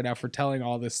myself right now for telling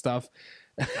all this stuff.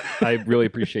 I really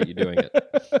appreciate you doing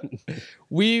it.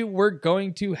 We were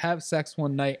going to have sex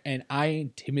one night, and I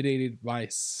intimidated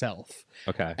myself.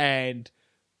 Okay. And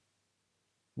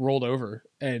rolled over,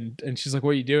 and she's like,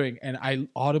 what are you doing? And I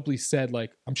audibly said,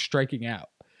 like, I'm striking out.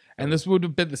 And this would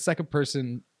have been the second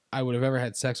person I would have ever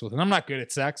had sex with. And I'm not good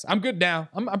at sex. I'm good now.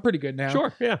 I'm pretty good now.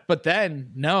 Sure, yeah. But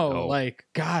then, like,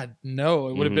 God, no.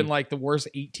 It would have been like the worst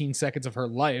 18 seconds of her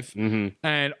life.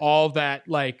 And all that,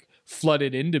 like,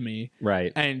 flooded into me.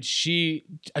 Right. And she,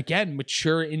 again,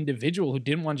 mature individual who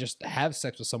didn't want to just have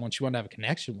sex with someone. She wanted to have a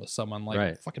connection with someone.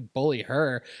 Like, fucking bully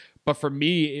her. But for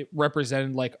me, it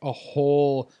represented like a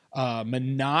whole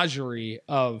menagerie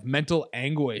of mental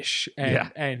anguish.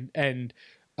 And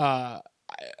I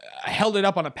held it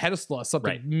up on a pedestal as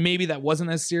something maybe that wasn't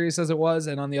as serious as it was,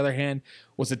 and on the other hand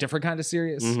was a different kind of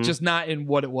serious, just not in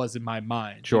what it was in my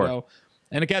mind. Sure.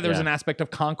 And again, there was an aspect of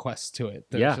conquest to it.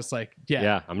 That was just like,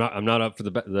 I'm not up for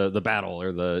the battle,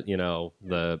 or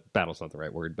the battle's not the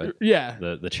right word, but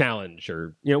the challenge,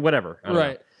 or whatever. I don't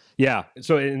know. Yeah.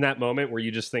 So in that moment, were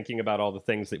you just thinking about all the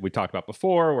things that we talked about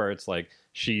before, where it's like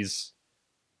she's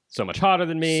so much hotter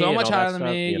than me. So much hotter than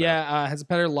me. Yeah. Has a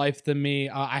better life than me.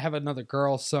 I have another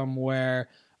girl somewhere.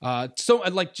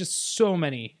 Just so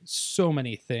many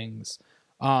things.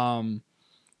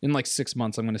 In like 6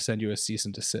 months, I'm going to send you a cease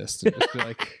and desist and just be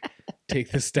like, take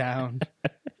this down.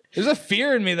 There's a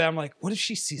fear in me that I'm like, what if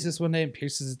she sees this one day and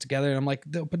pierces it together? And I'm like,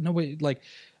 no, but nobody, like,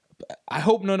 I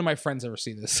hope none of my friends ever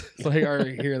see this, like, or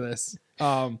hear this.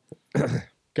 God,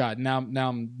 now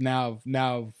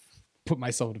I've put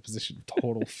myself in a position of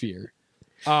total fear.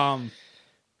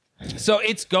 So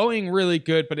it's going really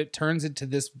good, but it turns into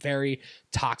this very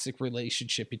toxic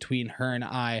relationship between her and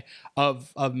I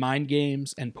of mind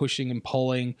games and pushing and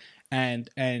pulling and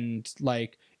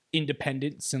like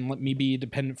independence, and let me be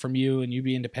independent from you and you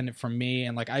be independent from me.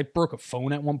 And like, I broke a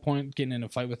phone at one point, getting in a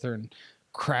fight with her and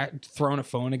throwing a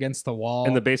phone against the wall.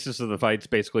 And the basis of the fight's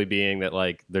basically being that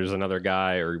like there's another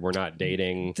guy, or we're not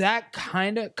dating. That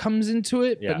kind of comes into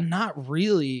it, but not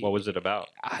really. What was it about?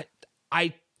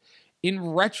 I in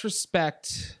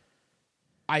retrospect,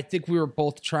 I think we were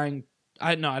both trying.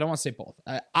 I don't want to say both.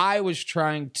 I was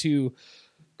trying to,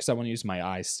 because I want to use my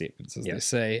I statements, as they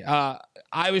say.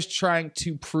 I was trying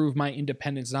to prove my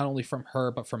independence, not only from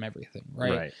her, but from everything.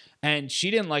 Right. And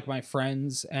she didn't like my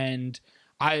friends, and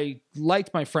I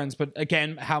liked my friends, but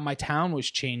again, how my town was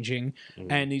changing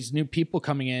and these new people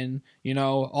coming in, you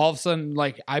know, all of a sudden,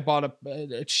 like I bought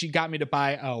she got me to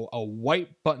buy a white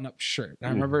button up shirt. And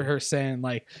I remember her saying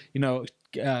like, you know,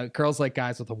 girls like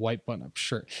guys with a white button up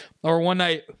shirt. Or one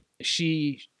night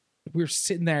we were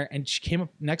sitting there and she came up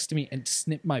next to me and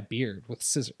snipped my beard with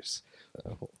scissors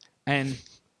and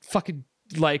fucking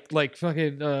like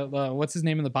fucking what's his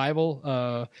name in the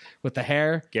Bible with the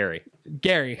hair? Gary,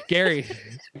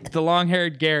 the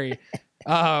long-haired Gary.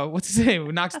 What's his name?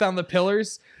 Who knocks down the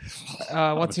pillars?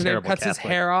 What's her name? Cuts his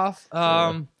hair off.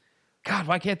 God,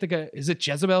 why can't I think of? Is it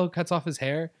Jezebel who cuts off his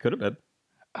hair? Could have been.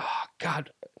 Oh God,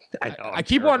 I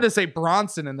keep wanting to say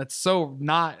Bronson, and that's so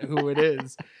not who it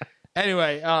is.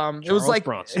 Anyway, it was like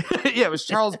Bronson. Yeah, it was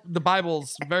Charles, the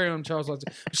Bible's very own Charles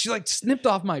Bronson. She like snipped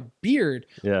off my beard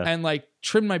and like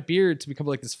trimmed my beard to become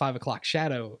like this 5 o'clock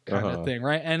shadow kind of thing,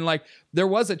 right? And like there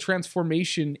was a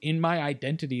transformation in my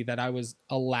identity that I was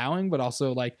allowing, but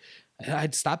also like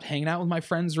I'd stopped hanging out with my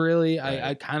friends. Really,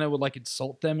 I kind of would like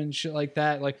insult them and shit like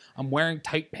that. Like I'm wearing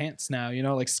tight pants now, you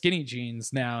know, like skinny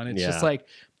jeans now, and it's just like,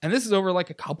 and this is over like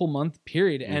a couple month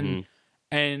period,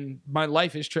 and my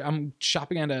life is I'm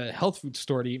shopping at a health food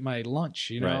store to eat my lunch,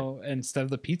 you know, instead of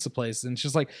the pizza place. And it's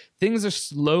just like things are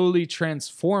slowly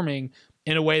transforming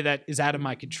in a way that is out of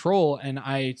my control. And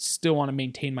I still want to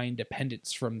maintain my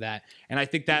independence from that. And I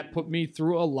think that put me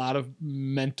through a lot of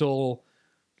mental,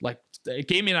 like it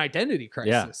gave me an identity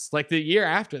crisis. Like the year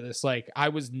after this, like I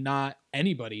was not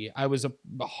anybody. I was a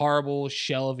horrible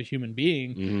shell of a human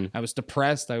being. I was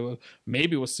depressed. I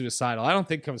maybe was suicidal. I don't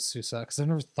think I was suicidal because I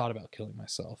never thought about killing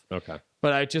myself. Okay.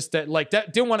 But I just that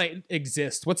didn't want to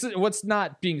exist. What's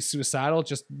not being suicidal?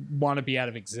 Just want to be out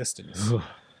of existence.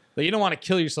 Like you don't want to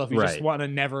kill yourself. You just want to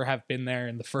never have been there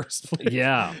in the first place.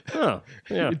 Yeah. Oh,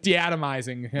 yeah.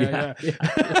 Deatomizing.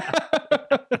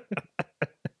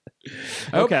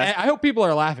 I hope people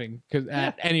are laughing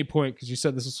at any point because you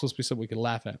said this was supposed to be something we could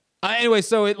laugh at. Anyway,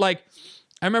 so it like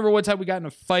I remember one time we got in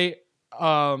a fight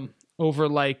over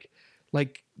like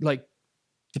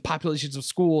the populations of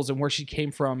schools and where she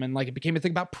came from, and like it became a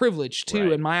thing about privilege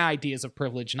too, and my ideas of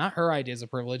privilege, not her ideas of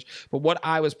privilege, but what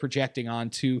I was projecting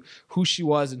onto who she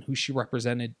was and who she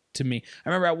represented to me. I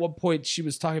remember at one point she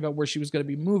was talking about where she was going to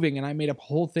be moving, and I made up a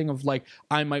whole thing of like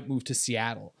I might move to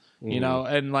Seattle. You know,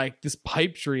 and like this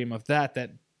pipe dream of that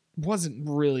wasn't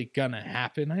really gonna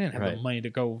happen. I didn't have the money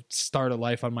to go start a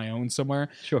life on my own somewhere.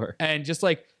 Sure. And just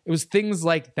like it was things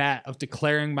like that of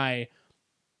figuring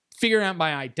out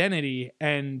my identity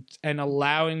and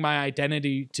allowing my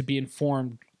identity to be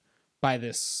informed by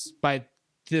this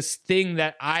thing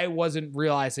that I wasn't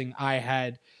realizing I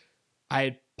had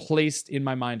placed in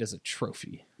my mind as a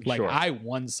trophy. Like I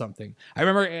won something. I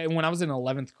remember when I was in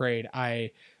 11th grade,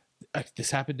 this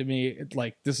happened to me,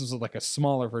 like this was like a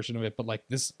smaller version of it, but like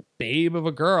this babe of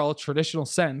a girl, traditional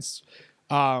sense,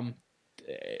 and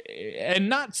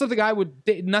not something I would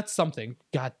date, not someone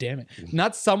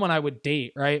I would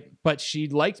date, right? But she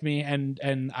liked me,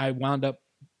 and I wound up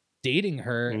dating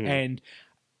her, and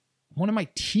one of my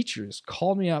teachers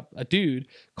called me up, a dude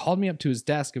called me up to his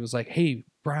desk. It was like, "Hey,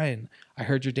 Brian, I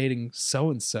heard you're dating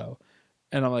so-and-so."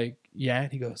 And I'm like, "Yeah."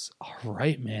 And he goes, "All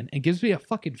right, man," and gives me a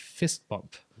fucking fist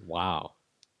bump. Wow.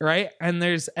 Right. And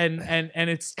there's and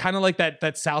it's kind of like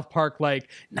that South Park,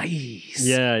 like, nice.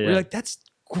 Yeah. You're like, that's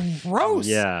gross.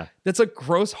 Yeah. That's a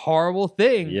gross, horrible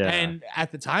thing. Yeah. And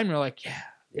at the time you're like,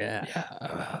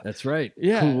 that's right.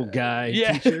 Yeah. Cool guy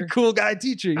teacher. Cool guy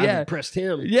teacher. Yeah. I impressed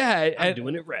him. Yeah. I'm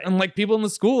doing it right. And like people in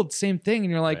the school, the same thing.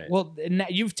 And you're like, well, now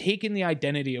you've taken the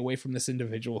identity away from this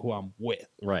individual who I'm with.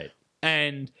 Right.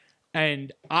 And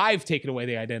I've taken away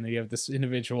the identity of this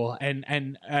individual,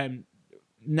 and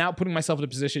now putting myself in a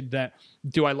position that,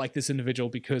 do I like this individual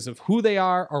because of who they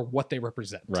are or what they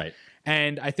represent? Right.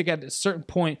 And I think at a certain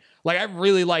point, like I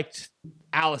really liked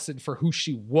Allison for who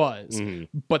she was,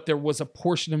 but there was a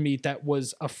portion of me that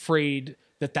was afraid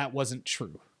that wasn't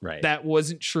true. Right. That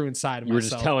wasn't true inside of myself. You were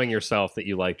just telling yourself that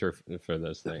you liked her for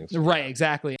those things. Right,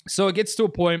 exactly. So it gets to a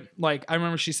point, like I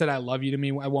remember she said I love you to me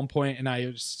at one point, and I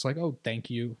was just like, oh, thank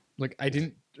you. Like I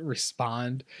didn't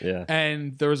respond. Yeah.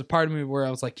 And there was a part of me where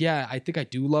I was like, yeah, I think I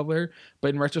do love her. But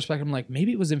in retrospect, I'm like,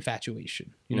 maybe it was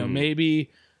infatuation. You know, maybe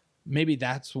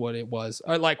that's what it was.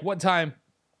 Or like one time,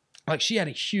 like she had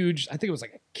a huge, I think it was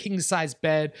like a king size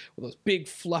bed with those big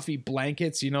fluffy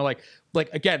blankets, you know, like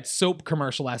again, soap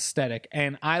commercial aesthetic.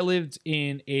 And I lived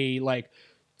in a like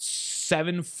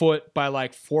 7-foot by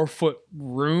like 4-foot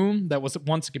room that was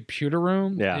once a computer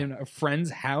room in a friend's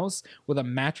house with a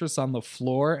mattress on the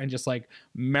floor and just like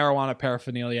marijuana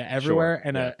paraphernalia everywhere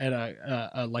and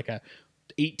a like a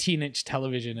 18-inch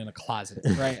television in a closet,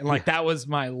 right? And like that was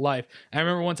my life. I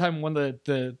remember one time when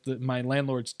my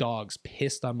landlord's dogs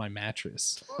pissed on my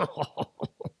mattress.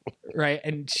 Right?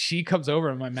 And she comes over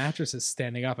and my mattress is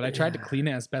standing up and I tried to clean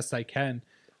it as best I can.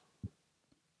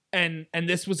 And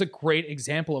this was a great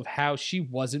example of how she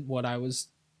wasn't what I was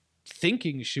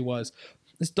thinking she was.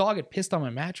 This dog had pissed on my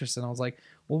mattress and I was like,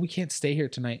 well, we can't stay here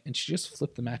tonight. And she just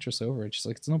flipped the mattress over and she's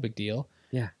like, it's no big deal.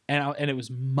 Yeah. And it was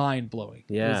mind blowing.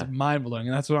 Yeah. It was mind blowing.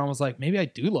 And that's when I was like, maybe I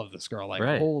do love this girl. Like,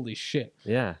 holy shit.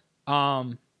 Yeah.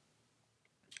 And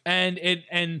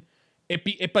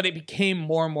it became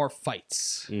more and more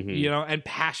fights, you know, and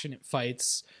passionate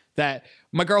fights that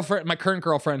my current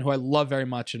girlfriend, who I love very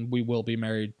much, and we will be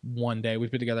married one day. We've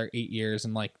been together 8 years,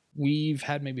 and like we've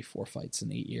had maybe 4 fights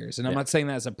in 8 years. And I'm not saying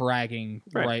that as a bragging,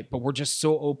 right? But we're just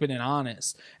so open and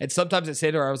honest. And sometimes I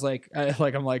say to her,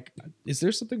 I'm like, is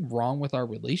there something wrong with our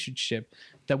relationship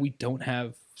that we don't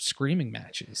have screaming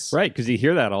matches? Right, because you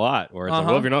hear that a lot, where it's like,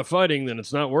 well, if you're not fighting, then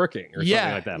it's not working, or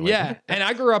something like that. Yeah, and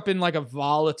I grew up in like a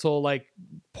volatile, like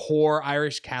poor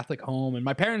Irish Catholic home, and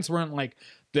my parents weren't like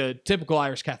the typical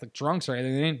Irish Catholic drunks or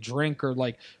anything. They didn't drink or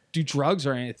like do drugs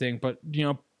or anything, but you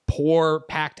know, poor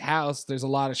packed house, there's a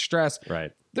lot of stress.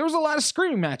 Right. There was a lot of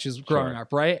screaming matches growing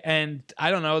up, right? And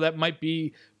I don't know, that might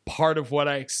be part of what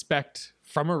I expect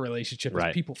from a relationship is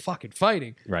people fucking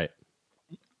fighting. Right.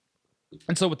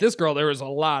 And so with this girl, there was a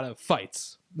lot of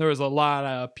fights. There was a lot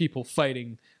of people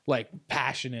fighting, like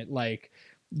passionate, like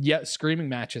screaming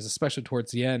matches, especially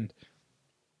towards the end.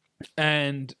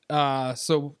 And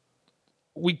so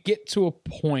we get to a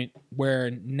point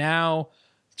where now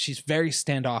she's very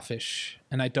standoffish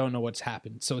and I don't know what's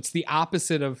happened. So it's the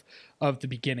opposite of the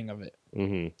beginning of it.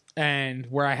 Mm-hmm. And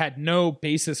where I had no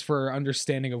basis for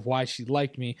understanding of why she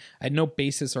liked me, I had no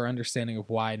basis or understanding of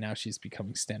why now she's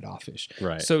becoming standoffish.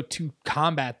 Right. So to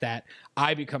combat that,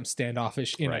 I become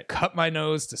standoffish. You know, cut my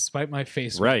nose to spite my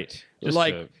face. Right. Just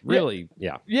like really,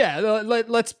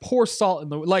 let's pour salt in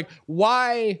the like.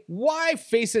 Why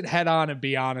face it head on and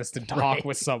be honest and talk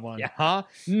with someone? Huh?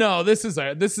 No, this is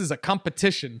a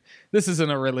competition. This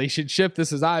isn't a relationship.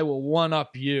 This is I will one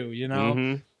up you. You know.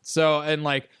 Mm-hmm. So and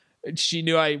like. She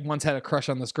knew I once had a crush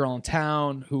on this girl in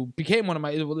town who became one of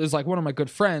my good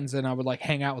friends, and I would like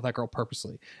hang out with that girl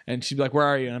purposely. And she'd be like, "Where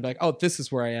are you?" And I'd be like, "Oh, this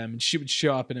is where I am." And she would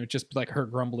show up, and it would just be like her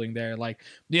grumbling there, like,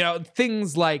 you know,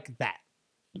 things like that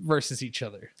versus each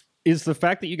other. Is the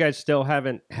fact that you guys still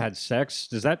haven't had sex,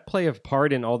 does that play a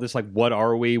part in all this? Like, what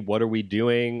are we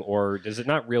doing? Or does it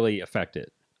not really affect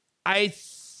it?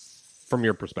 From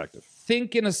your perspective,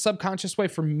 think in a subconscious way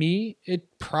for me,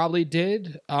 it probably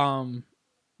did.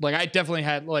 Like I definitely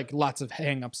had like lots of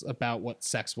hangups about what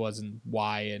sex was and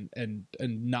why and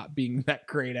not being that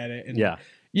great at it. And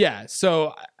yeah.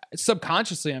 So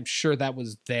subconsciously, I'm sure that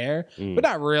was there, but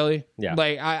not really. Yeah.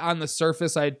 Like on the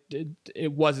surface,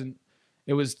 it wasn't.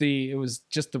 It was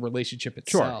just the relationship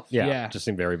itself. Sure. Yeah. It just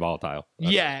seemed very volatile.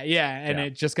 Yeah. And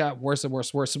it just got worse and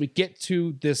worse and worse. So we get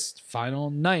to this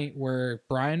final night where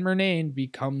Brian Murnane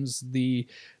becomes the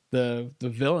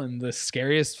villain, the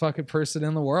scariest fucking person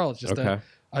in the world. Just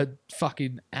a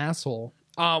fucking asshole.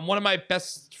 One of my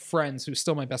best friends, who's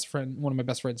still my best friend, one of my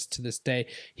best friends to this day,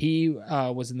 he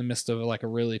was in the midst of like a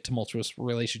really tumultuous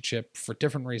relationship for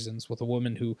different reasons with a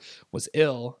woman who was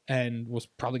ill and was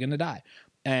probably going to die.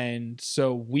 And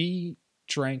so we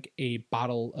drank a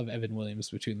bottle of Evan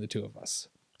Williams between the two of us.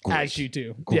 Great. As you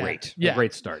do. Great. Yeah. A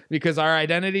great start. Because our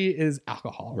identity is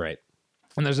alcohol. Right.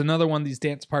 And there's another one of these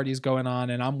dance parties going on,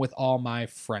 and I'm with all my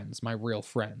friends, my real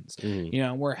friends. Mm. You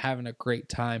know, we're having a great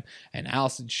time. And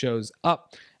Allison shows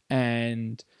up,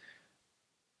 and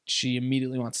she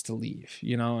immediately wants to leave,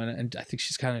 you know, and I think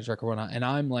she's kind of drunk or whatnot. And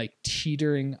I'm like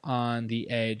teetering on the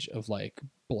edge of like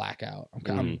blackout.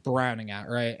 I'm browning out,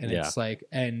 right? And it's like,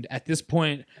 and at this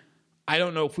point, I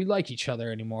don't know if we like each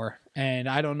other anymore, and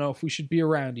I don't know if we should be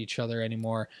around each other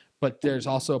anymore. But there's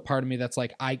also a part of me that's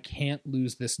like, I can't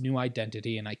lose this new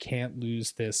identity, and I can't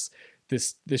lose this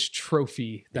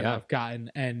trophy that I've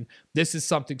gotten. And this is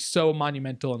something so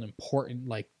monumental and important.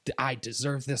 Like, I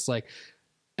deserve this. Like,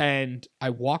 and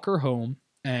I walk her home,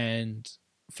 and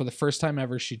for the first time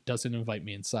ever, she doesn't invite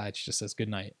me inside. She just says good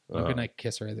night, good night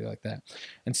kiss or anything like that.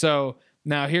 And so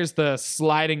now here's the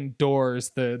sliding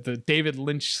doors, the David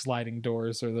Lynch sliding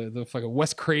doors, or the fucking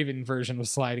Wes Craven version of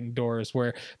sliding doors,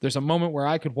 where there's a moment where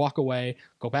I could walk away,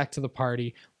 go back to the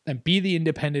party, and be the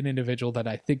independent individual that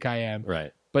I think I am.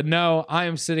 Right. But no, I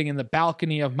am sitting in the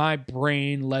balcony of my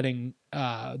brain, letting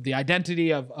the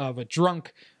identity of a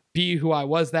drunk, be who I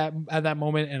was at that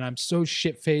moment, and I'm so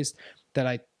shit faced that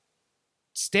I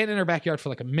stand in her backyard for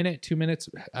like a minute, 2 minutes,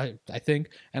 I think,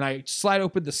 and I slide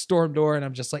open the storm door, and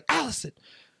I'm just like, Allison,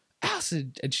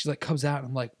 and she like comes out, and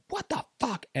I'm like, what the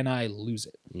fuck? And I lose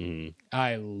it.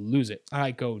 I lose it.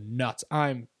 I go nuts.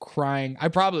 I'm crying. I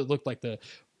probably looked like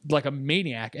a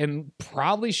maniac, and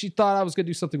probably she thought I was gonna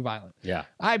do something violent. Yeah,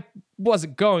 I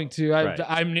wasn't going to. Right.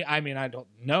 I mean, I don't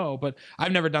know, but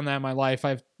I've never done that in my life.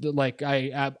 I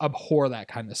abhor that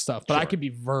kind of stuff, but I can be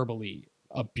verbally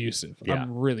abusive. Yeah.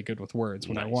 I'm really good with words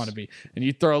when I Nice. want to be. And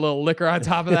you throw a little liquor on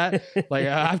top of that, like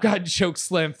I've gotten choke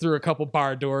slammed through a couple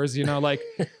bar doors, you know, like,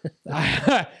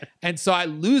 and so I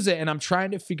lose it, and I'm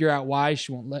trying to figure out why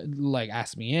she won't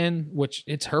ask me in, which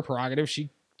it's her prerogative.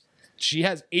 She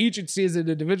has agency as an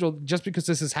individual. Just because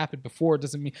this has happened before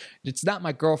doesn't mean it's not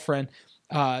my girlfriend.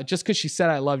 Just because she said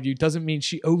I love you doesn't mean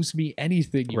she owes me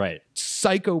anything. You right.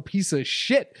 psycho piece of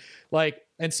shit. Like,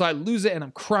 and so I lose it, and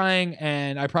I'm crying,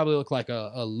 and I probably look like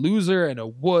a loser and a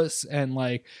wuss, and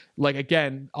like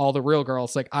again, All the Real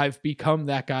Girls. Like, I've become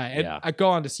that guy, and I go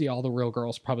on to see All the Real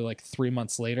Girls probably like 3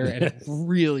 months later, and it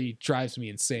really drives me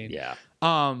insane. Yeah.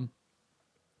 And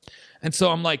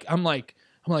so I'm like,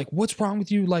 what's wrong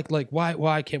with you? Like,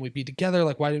 why can't we be together?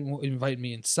 Like, why didn't you invite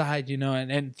me inside? You know,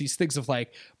 and these things of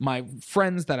like my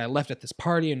friends that I left at this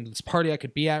party, and this party I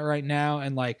could be at right now,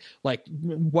 and like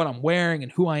what I'm wearing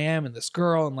and who I am, and this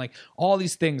girl, and like all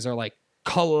these things are like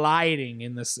colliding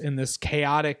in this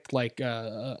chaotic like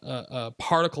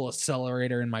particle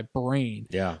accelerator in my brain.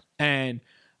 Yeah. And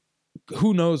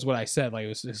who knows what I said? Like, it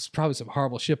was probably some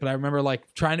horrible shit, but I remember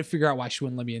like trying to figure out why she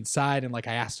wouldn't let me inside, and like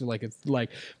I asked her like, it's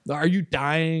like, are you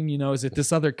dying? You know, is it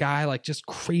this other guy? Like, just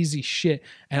crazy shit.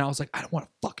 And I was like, I don't want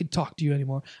to fucking talk to you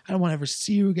anymore. I don't want to ever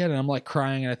see you again. And I'm like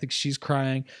crying, and I think she's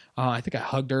crying. I think I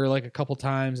hugged her like a couple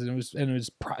times, and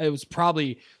it was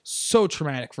probably so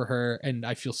traumatic for her, and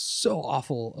I feel so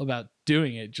awful about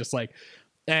doing it. Just like,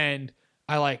 and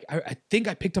I think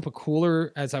I picked up a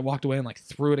cooler as I walked away and like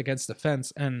threw it against the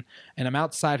fence, and I'm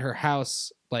outside her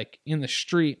house, like in the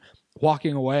street,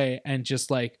 walking away, and just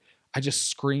like I just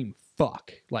scream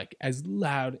fuck like as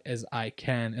loud as I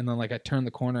can, and then like I turn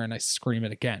the corner and I scream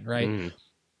it again, right?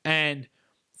 And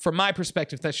from my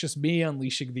perspective, that's just me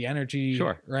unleashing the energy,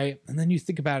 Sure. right? And then you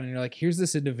think about it, and you're like, here's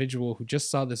this individual who just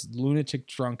saw this lunatic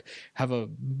drunk have a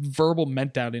verbal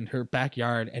meltdown in her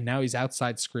backyard, and now he's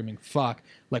outside screaming fuck.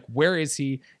 Like, where is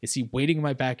he? Is he waiting in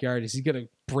my backyard? Is he gonna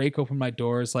break open my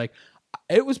doors? Like,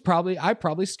 I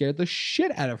probably scared the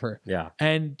shit out of her. Yeah.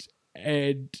 And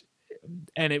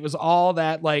it was all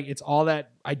that, like, it's all that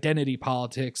identity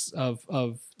politics of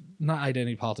not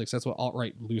identity politics. That's what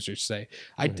alt-right losers say.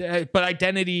 But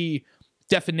identity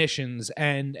definitions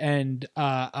and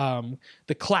the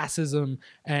classism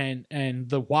and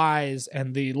the whys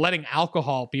and the letting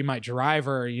alcohol be my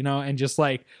driver, you know, and just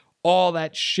like all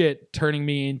that shit turning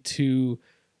me into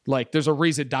like, there's a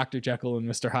reason Dr. Jekyll and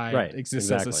Mr. Hyde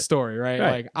exists as a story, right?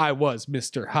 Like, I was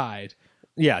Mr. Hyde.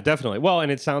 Yeah, definitely. Well,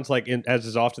 and it sounds like, as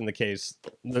is often the case,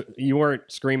 you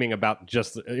weren't screaming about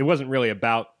it wasn't really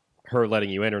about her letting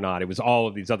you in or not. It was all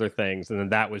of these other things, and then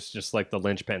that was just like the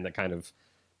linchpin that kind of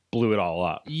blew it all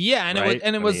up. Yeah,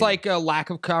 and it was like a lack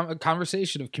of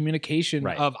conversation, of communication,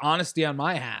 of honesty on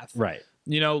my half. Right.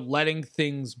 You know, letting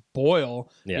things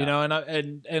boil. Yeah. You know,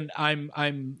 and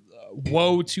I'm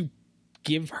woe to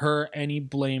give her any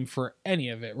blame for any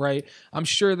of it, right? I'm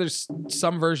sure there's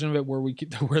some version of it where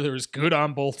there was good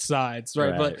on both sides,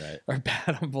 right? Or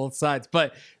bad on both sides.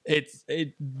 But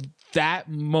that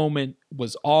moment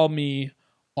was all me,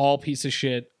 all piece of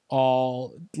shit,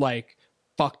 all like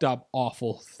fucked up,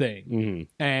 awful thing.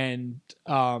 And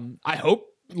I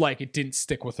hope like it didn't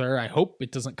stick with her. I hope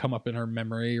it doesn't come up in her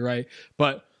memory, right?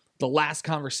 But the last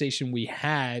conversation we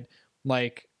had,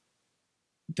 like,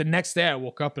 the next day I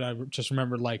woke up and I just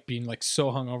remembered like being like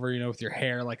so hungover, you know, with your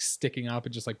hair like sticking up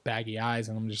and just like baggy eyes.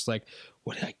 And I'm just like,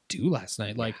 what did I do last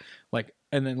night? Like,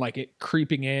 and then like it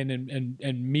creeping in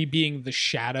and me being the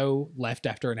shadow left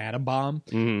after an atom bomb.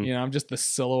 You know, I'm just the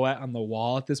silhouette on the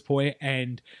wall at this point.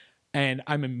 And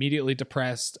I'm immediately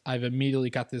depressed. I've immediately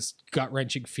got this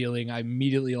gut-wrenching feeling. I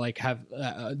immediately like have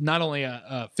not only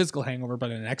a physical hangover,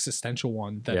 but an existential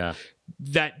one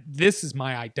that this is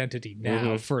my identity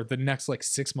now for the next like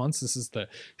 6 months. This is the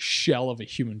shell of a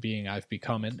human being I've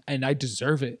become, and I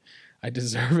deserve it.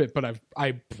 But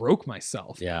I broke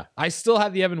myself. Yeah. I still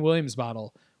have the Evan Williams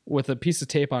bottle with a piece of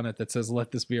tape on it that says,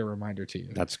 "Let this be a reminder to you."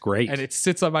 That's great. And it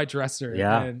sits on my dresser.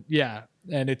 Yeah.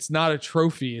 And it's not a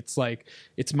trophy. It's like,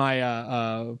 it's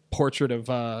my portrait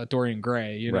of Dorian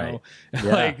Gray, you know?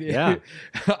 Right. Yeah.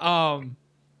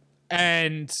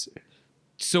 And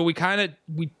so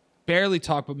we barely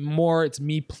talk, but more it's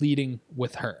me pleading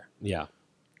with her. Yeah.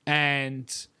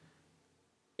 And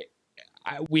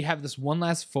we have this one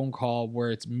last phone call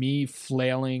where it's me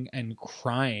flailing and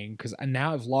crying because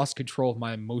now I've lost control of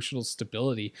my emotional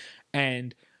stability,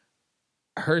 and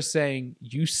her saying,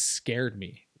 "You scared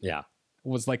me." Yeah.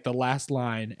 Was like the last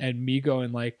line, and me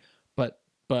going like,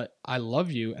 but I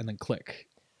love you, and then click.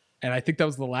 And I think that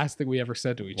was the last thing we ever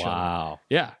said to each other. Wow.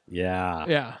 Yeah. Yeah.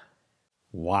 Yeah.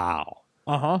 Wow.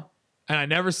 Uh-huh. And I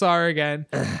never saw her again.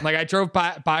 Like I drove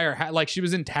by her, like she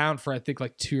was in town for I think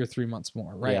like 2 or 3 months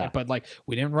more, right? Yeah. But like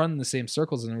we didn't run in the same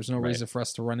circles, and there was no reason for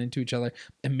us to run into each other.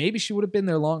 And maybe she would have been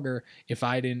there longer if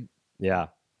I didn't. Yeah.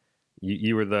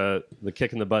 You were the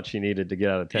kick in the butt she needed to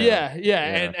get out of town.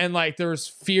 Yeah. And like there was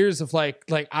fears of like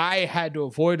I had to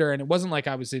avoid her, and it wasn't like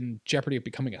I was in jeopardy of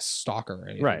becoming a stalker or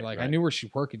anything. Right. Like I knew where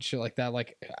she worked and shit like that.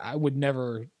 Like I would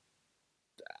never.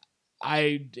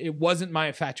 It wasn't my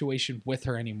infatuation with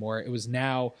her anymore. It was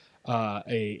now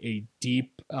a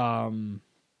deep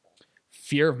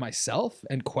fear of myself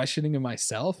and questioning of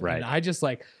myself. Right. And I just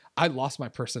like I lost my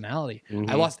personality.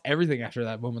 Mm-hmm. I lost everything after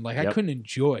that moment. Like I couldn't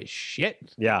enjoy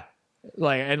shit. Yeah.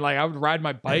 Like I would ride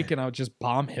my bike and I would just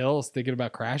bomb hills thinking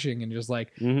about crashing and just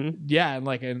like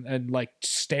and like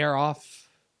stare off.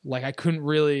 Like I couldn't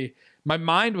really. My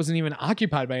mind wasn't even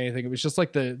occupied by anything. It was just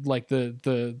like the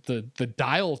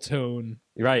dial tone,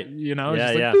 right? You know, yeah,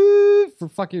 just like, yeah. For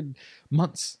fucking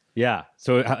months. Yeah.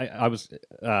 So I was.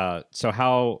 So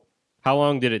how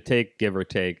long did it take, give or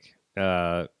take,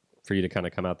 for you to kind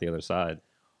of come out the other side?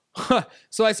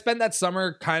 So I spent that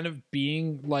summer kind of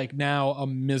being like now a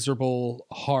miserable,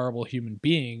 horrible human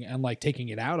being and like taking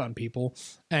it out on people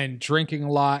and drinking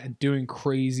a lot and doing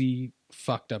crazy,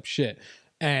 fucked up shit.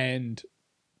 And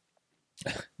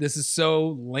this is so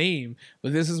lame,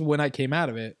 but this is when I came out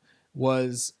of it,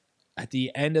 was at the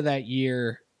end of that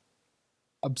year,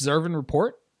 Observe and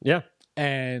Report. Yeah.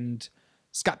 And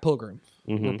Scott Pilgrim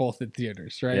were both in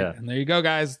theaters, right? Yeah. And there you go,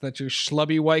 guys. That's your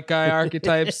schlubby white guy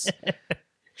archetypes.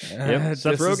 Yep.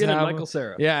 Seth Rogen and Michael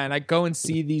Cera. Yeah, and I go and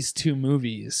see these two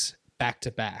movies back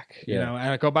to back, you know, and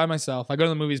I go by myself. I go to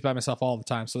the movies by myself all the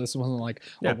time, so this wasn't like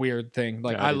a weird thing.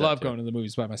 Like I love going to the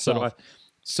movies by myself.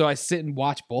 So I sit and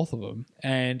watch both of them,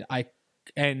 and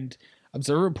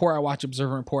Observe and Report, I watch Observe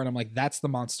and Report, and I'm like, that's the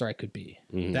monster I could be.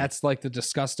 That's like the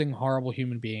disgusting, horrible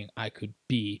human being I could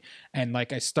be. And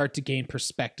like I start to gain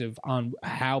perspective on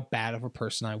how bad of a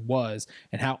person I was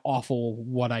and how awful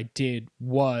what I did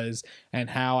was and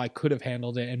how I could have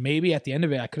handled it. And maybe at the end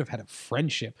of it, I could have had a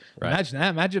friendship. Right. Imagine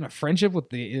that. Imagine a friendship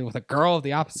with a girl of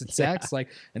the opposite sex, like,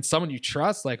 and someone you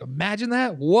trust. Like, imagine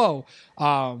that. Whoa.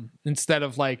 Instead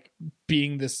of like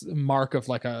being this mark of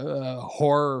like a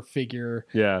horror figure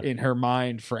in her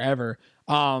mind forever.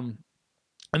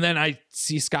 And then I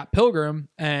see Scott Pilgrim,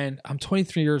 and I'm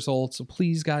 23 years old, so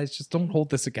please guys, just don't hold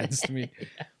this against me.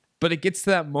 But it gets to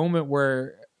that moment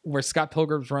where Scott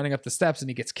Pilgrim's running up the steps and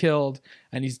he gets killed,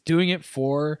 and he's doing it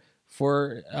for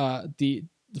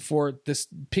this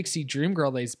pixie dream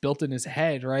girl that he's built in his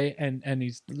head, right? And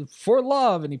he's for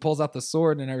love, and he pulls out the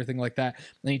sword and everything like that,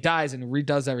 and he dies and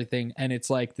redoes everything, and it's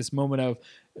like this moment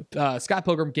of Scott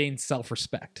Pilgrim gains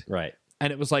self-respect, right?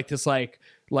 And it was like this like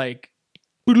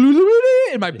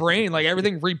in my brain, like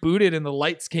everything rebooted and the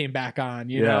lights came back on,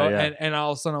 you know, and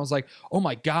all of a sudden I was like, oh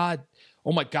my god,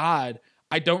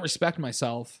 I don't respect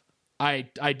myself. I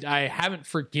haven't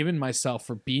forgiven myself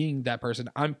for being that person.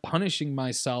 I'm punishing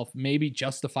myself, maybe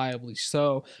justifiably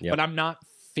so, but I'm not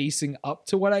facing up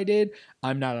to what I did.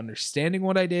 I'm not understanding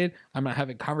what I did. I'm not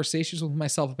having conversations with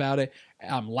myself about it.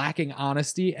 I'm lacking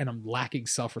honesty and I'm lacking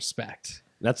self-respect.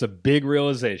 That's a big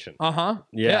realization.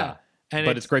 Yeah.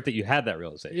 But it's great that you had that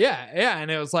realization. Yeah. And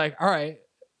it was like, all right,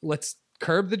 let's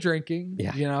curb the drinking.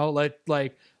 Yeah. You know,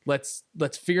 let's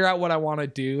figure out what I want to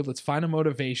do. Let's find a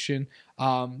motivation.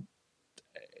 I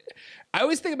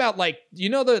always think about like, you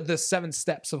know, the 7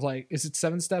 steps of like, is it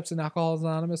 7 steps in Alcoholics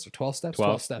Anonymous or 12 steps?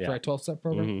 12 steps, right? 12-step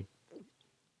program.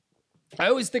 I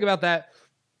always think about that.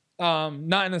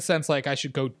 Not in the sense like I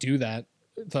should go do that.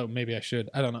 So maybe I should.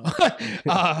 I don't know.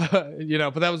 You know,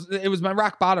 but it was my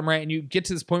rock bottom, right? And you get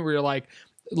to this point where you're like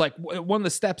one of the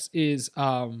steps is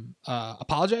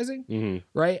apologizing,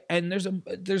 right? And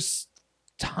there's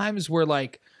times where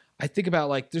like I think about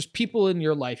like there's people in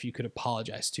your life you could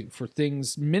apologize to for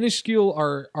things minuscule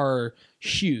are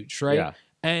huge, right? Yeah.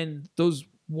 And those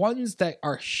ones that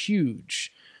are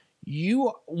huge,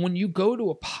 when you go to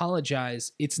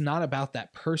apologize, it's not about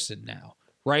that person now.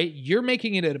 right? You're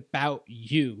making it about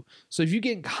you. So if you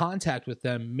get in contact with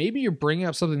them, maybe you're bringing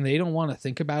up something they don't want to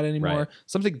think about anymore, Right.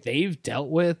 something they've dealt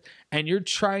with, and you're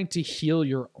trying to heal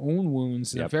your own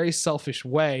wounds in a very selfish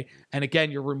way. And again,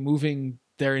 you're removing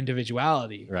their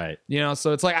individuality. Right. You know,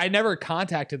 so it's like I never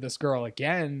contacted this girl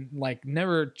again, like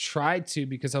never tried to,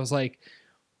 because I was like,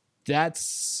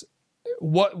 that's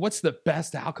what's the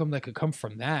best outcome that could come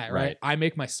from that, right? I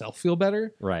make myself feel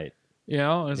better. Right. You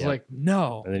know, and it's like,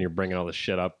 no. And then you're bringing all this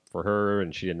shit up for her,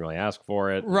 and she didn't really ask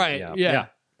for it. Right.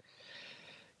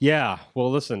 Yeah.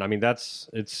 Well, listen, I mean,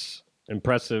 it's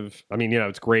impressive. I mean,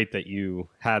 it's great that you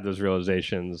had those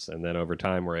realizations, and then over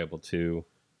time were able to,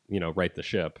 right the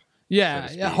ship. Yeah.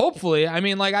 So Yeah. Hopefully. I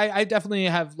mean, like, I definitely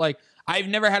have, like, I've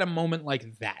never had a moment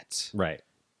like that. Right.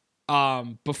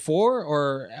 Before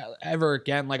or ever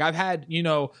again. Like, I've had,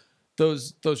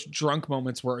 those drunk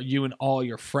moments where you and all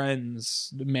your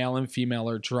friends, male and female,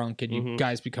 are drunk, and you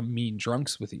guys become mean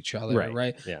drunks with each other,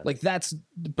 right? Yeah. Like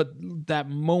but that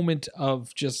moment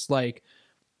of just like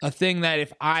a thing that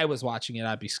if I was watching it,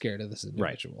 I'd be scared of this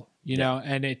individual, you know,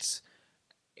 and it's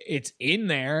in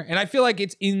there, and I feel like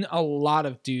it's in a lot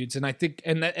of dudes, and I think,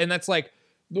 and that's like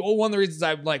one of the reasons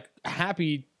I'm like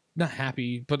not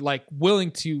happy, but like willing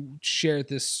to share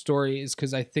this story is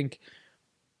because I think,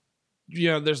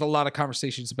 there's a lot of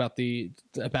conversations about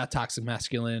toxic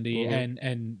masculinity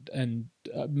and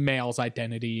male's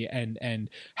identity and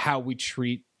how we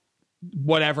treat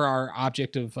whatever our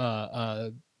object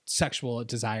of sexual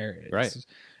desire is. Right.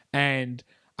 And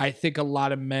I think a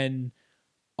lot of men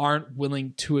aren't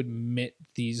willing to admit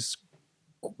these.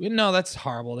 No, that's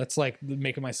horrible. That's like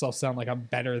making myself sound like I'm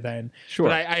better than. Sure.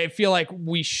 But I feel like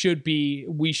we should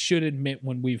admit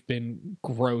when we've been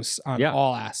gross on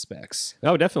all aspects.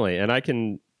 Oh, definitely. And I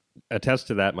can attest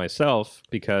to that myself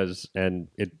and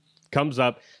it comes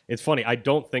up. It's funny. I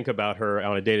don't think about her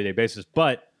on a day-to-day basis,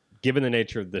 but given the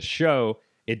nature of the show,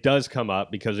 it does come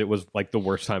up because it was like the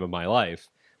worst time of my life.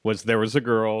 There was a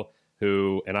girl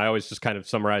who, and I always just kind of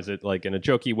summarize it like in a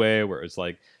jokey way where it's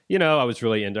like, I was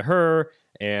really into her.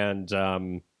 And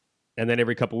then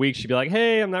every couple weeks she'd be like,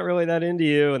 "Hey, I'm not really that into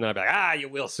you," and then I'd be like, "You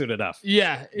will soon enough."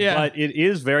 Yeah. But it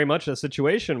is very much a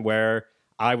situation where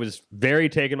I was very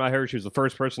taken by her. She was the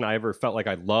first person I ever felt like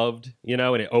I loved, and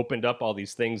it opened up all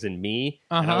these things in me.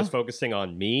 And I was focusing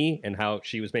on me and how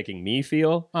she was making me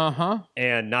feel,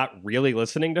 and not really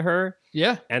listening to her.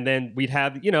 Yeah. And then we'd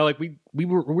have, like we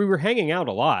were hanging out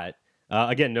a lot.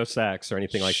 Again, no sex or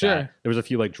anything like that. There was a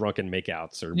few like drunken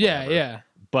makeouts or whatever. Yeah.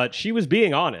 But she was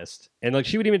being honest, and like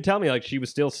she would even tell me like she was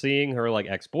still seeing her like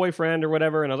ex-boyfriend or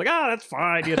whatever, and I was like, that's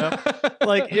fine,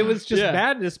 like it was just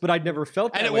madness, but I'd never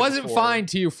felt that. And it way wasn't before. fine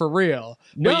to you for real.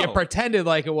 No. But you pretended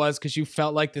like it was because you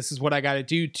felt like this is what I got to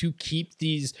do to keep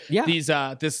this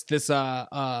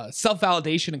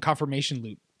self-validation and confirmation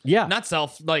loop. Yeah, not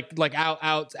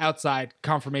outside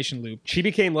confirmation loop. She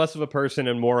became less of a person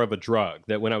and more of a drug.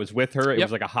 That when I was with her, it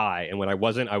was like a high, and when I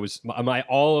wasn't,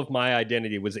 all of my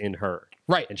identity was in her.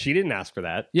 Right, and she didn't ask for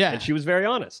that. Yeah, and she was very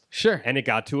honest. Sure, and it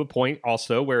got to a point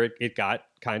also where it got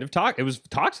kind of toxic. It was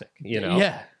toxic,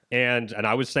 Yeah, and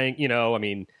I was saying,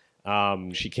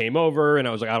 she came over, and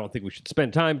I was like, I don't think we should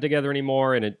spend time together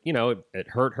anymore, and it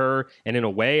hurt her, and in a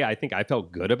way, I think I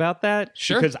felt good about that,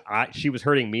 because she was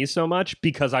hurting me so much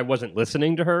because I wasn't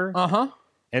listening to her,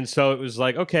 and so it was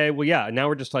like, okay, well, yeah, now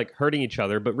we're just like hurting each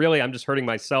other, but really, I'm just hurting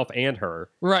myself and her,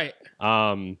 right?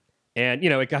 And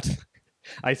it got.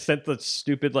 I sent the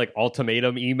stupid like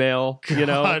ultimatum email,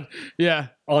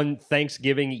 on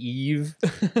Thanksgiving Eve,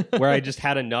 where I just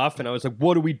had enough, and I was like,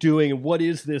 "What are we doing? And what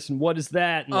is this? And what is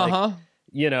that?"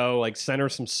 And like sent her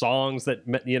some songs that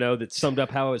that summed up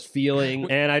how I was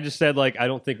feeling, and I just said like, "I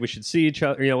don't think we should see each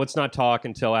other. Let's not talk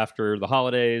until after the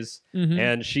holidays."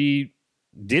 And she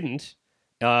didn't.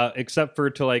 Except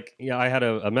for I had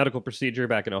a medical procedure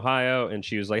back in Ohio, and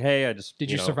she was like, "Hey, I just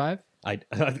did you survive?" I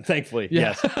thankfully,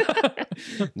 yes.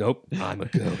 Nope, I'm a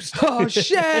ghost. Oh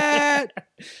shit!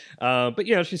 But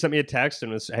she sent me a text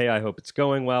and was, "Hey, I hope it's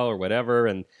going well," or whatever.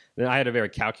 And then I had a very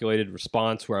calculated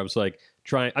response where I was like,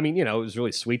 it was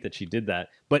really sweet that she did that.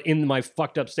 But in my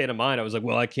fucked up state of mind, I was like,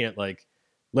 well, I can't like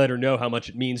let her know how much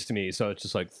it means to me. So it's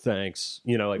just like, thanks,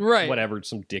 whatever,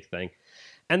 some dick thing.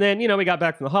 And then we got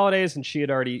back from the holidays, and she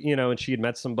had already, and she had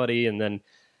met somebody, and then,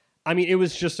 it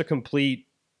was just a complete.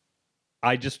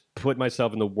 I just put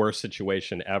myself in the worst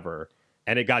situation ever.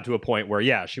 And it got to a point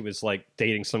where, she was like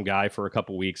dating some guy for a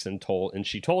couple weeks and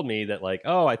she told me that like,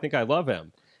 oh, I think I love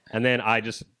him. And then I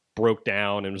just broke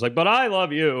down and was like, but I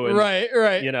love you. And, right.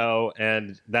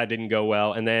 And that didn't go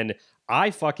well. And then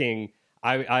I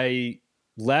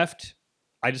left.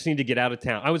 I just need to get out of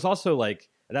town. I was also like,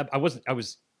 I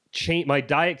was my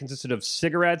diet consisted of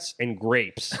cigarettes and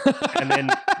grapes, and then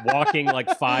walking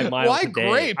like 5 miles Why a day.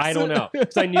 grapes? I don't know,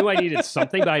 because I knew I needed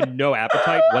something, but I had no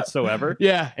appetite whatsoever.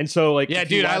 Yeah. And so, like, Yeah,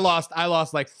 if you dude, watch- I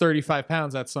lost like 35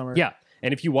 pounds that summer. Yeah,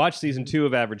 and if you watch season 2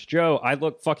 of Average Joe, I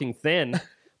look fucking thin,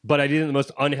 but I did it in the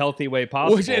most unhealthy way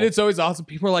possible. And it's always awesome.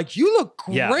 People are like, "You look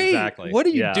great. Yeah, exactly. What are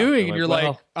you Yeah. doing?" I'm And you're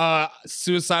like, like,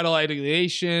 "Suicidal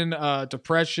ideation,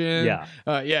 depression."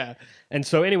 Yeah. Yeah. And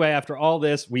so anyway, after all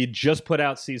this, we had just put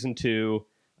out season 2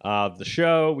 of the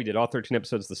show. We did all 13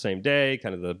 episodes the same day,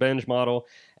 kind of the binge model.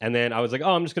 And then I was like,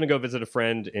 I'm just going to go visit a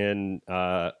friend in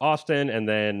Austin and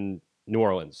then New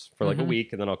Orleans for like a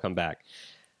week, and then I'll come back.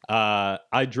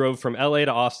 I drove from LA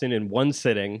to Austin in one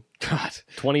sitting, God,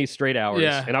 20 straight hours.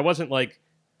 Yeah. And I wasn't like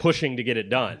pushing to get it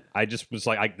done. I just was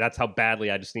like, that's how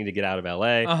badly I just need to get out of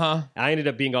LA. I ended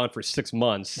up being gone for 6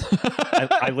 months.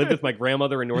 I lived with my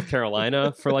grandmother in North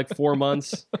Carolina for like 4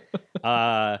 months,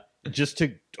 just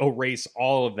to erase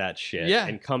all of that shit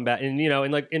and come back. And,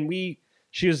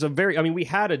 she was we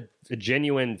had a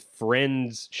genuine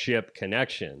friendship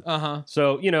connection.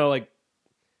 So, like,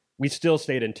 we still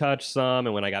stayed in touch some.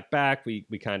 And when I got back, we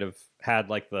kind of had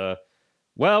like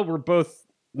we're both,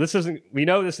 we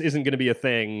know this isn't going to be a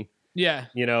thing. Yeah.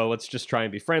 Let's just try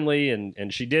and be friendly.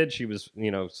 And she did. She was,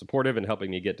 supportive and helping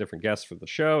me get different guests for the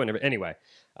show. And anyway,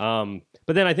 but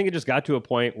then I think it just got to a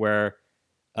point where,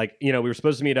 like, we were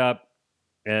supposed to meet up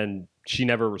and she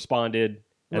never responded.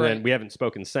 And then we haven't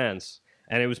spoken since.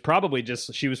 And it was probably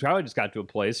she was probably just got to a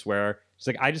place where she's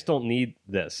like, I just don't need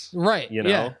this. Right.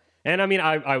 Yeah. And I mean,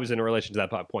 I was in a relationship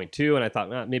at that point too, and I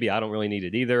thought maybe I don't really need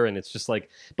it either. And it's just like,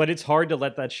 but it's hard to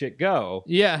let that shit go.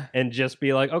 Yeah. And just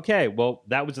be like, okay, well,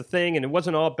 that was a thing, and it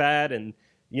wasn't all bad, and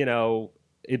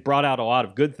it brought out a lot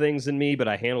of good things in me, but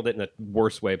I handled it in the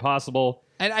worst way possible.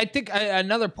 And I think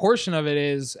another portion of it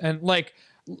is, and like,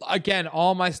 again,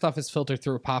 all my stuff is filtered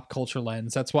through a pop culture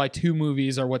lens. That's why 2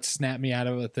 movies are what snapped me out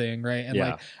of a thing, right?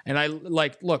 And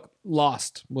look,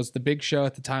 Lost was the big show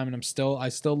at the time, and I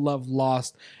still love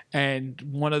Lost. And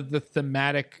one of the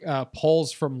thematic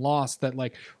pulls from Lost that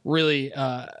like really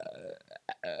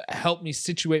helped me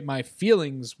situate my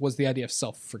feelings was the idea of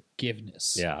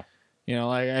self-forgiveness. Yeah.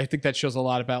 I think that shows a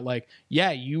lot about like,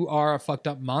 yeah, you are a fucked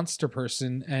up monster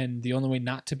person, and the only way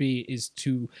not to be is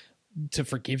to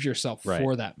forgive yourself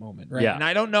for that moment, right? Yeah. And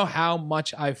I don't know how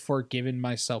much I've forgiven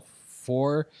myself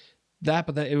for that,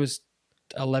 but it was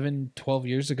 11, 12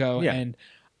 years ago, and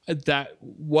that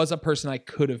was a person I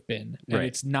could have been, and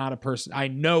it's not a person. I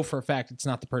know for a fact it's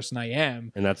not the person I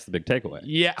am, and that's the big takeaway.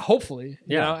 Yeah, hopefully,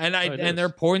 and there are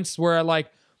points where I like.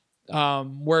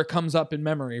 Where it comes up in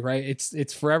memory, right?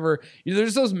 It's forever.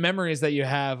 There's those memories that you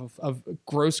have of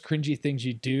gross, cringy things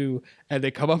you do, and they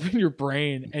come up in your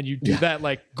brain, and you do that,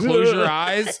 like close your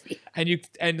eyes,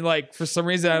 and like for some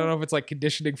reason I don't know if it's like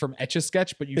conditioning from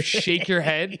Etch-a-Sketch, but you shake your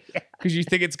head because you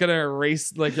think it's gonna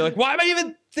erase. Like you're like, why am I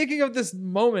even thinking of this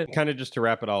moment? Kind of just to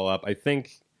wrap it all up, I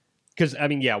think, because I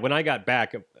mean, when I got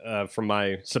back from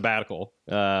my sabbatical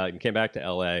and came back to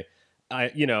LA.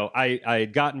 I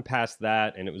had gotten past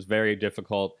that, and it was very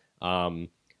difficult.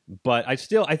 But I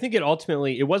think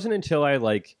it wasn't until I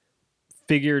like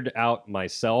figured out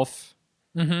myself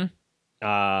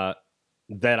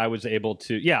that I was able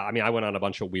to, I went on a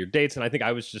bunch of weird dates, and I think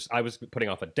I was putting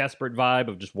off a desperate vibe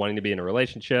of just wanting to be in a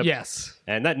relationship. Yes.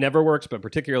 And that never works, but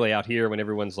particularly out here when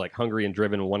everyone's like hungry and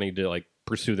driven and wanting to like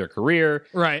pursue their career.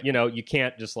 Right. You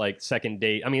can't just like second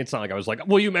date. I mean, it's not like I was like,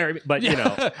 will you marry me? But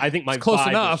I think my close vibe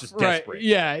enough. was just desperate.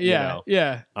 Right. Yeah.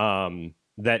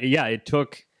 It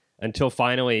took until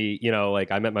finally,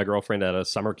 like I met my girlfriend at a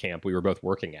summer camp we were both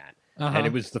working at. And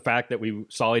it was the fact that we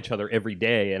saw each other every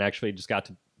day and actually just got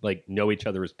to like know each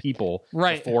other as people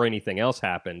before anything else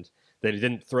happened, that it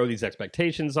didn't throw these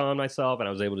expectations on myself, and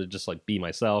I was able to just like be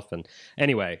myself. And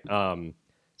anyway,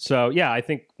 I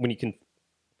think when you can,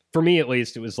 for me at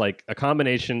least, it was like a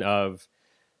combination of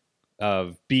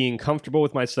being comfortable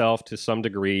with myself to some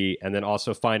degree, and then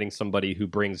also finding somebody who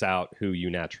brings out who you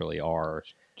naturally are.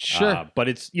 Sure. But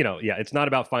it's, it's not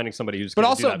about finding somebody who's but gonna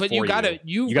also, do that but for you gotta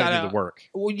do the work.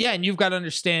 Well, yeah, and you've got to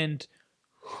understand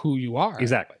who you are.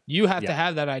 Exactly. You have to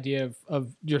have that idea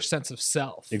of your sense of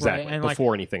self. Exactly. Right? And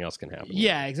before anything else can happen.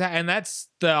 Yeah, exactly. And that's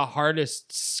the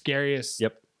hardest, scariest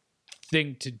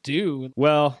thing to do.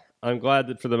 Well, I'm glad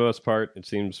that for the most part, it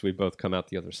seems we both come out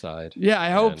the other side. Yeah, I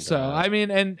hope so. I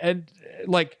mean, and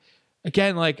like,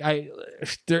 again, like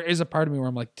there is a part of me where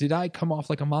I'm like, did I come off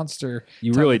like a monster?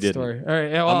 You really didn't. Story? All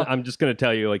right. Well, I'm just going to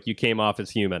tell you, like, you came off as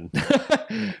human.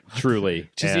 Truly.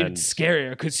 Which is even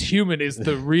scarier because human is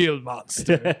the real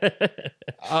monster.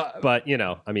 But,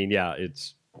 I mean,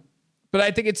 it's But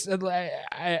I think it's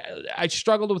I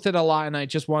struggled with it a lot, and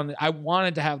I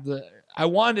wanted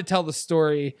to tell the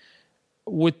story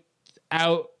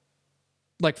without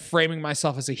like framing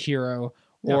myself as a hero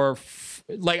or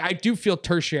like I do feel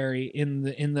tertiary in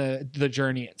the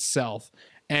journey itself,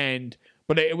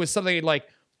 but it was something like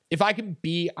if I can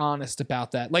be honest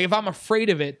about that, like if I'm afraid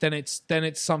of it, then it's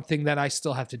something that I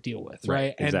still have to deal with,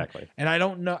 right? Exactly. And I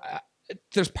don't know.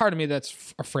 There's part of me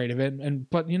that's afraid of it,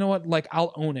 but you know what? Like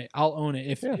I'll own it.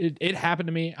 If it happened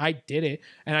to me, I did it,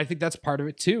 and I think that's part of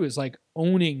it too. Is like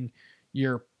owning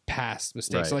your past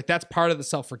mistakes. Right. So like that's part of the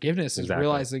self-forgiveness is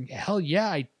realizing, hell yeah,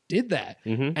 I did that,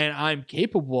 and I'm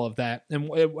capable of that,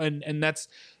 and that's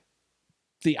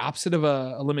the opposite of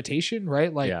a limitation,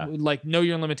 right? Like know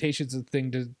your limitations is the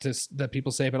thing to that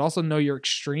people say, but also know your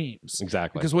extremes.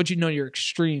 Exactly. Because once you know your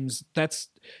extremes,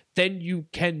 then you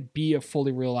can be a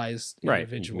fully realized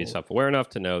individual. You can be self-aware enough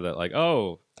to know that like,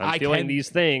 oh, I'm feeling these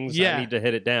things. I need to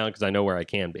hit it down because I know where I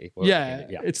can be.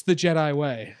 It's the Jedi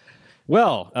way.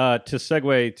 Well, to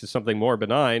segue to something more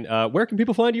benign, where can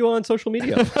people find you on social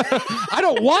media? I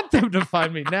don't want them to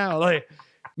find me now. Like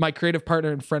my creative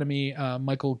partner in front of me,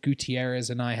 Michael Gutierrez,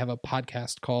 and I have a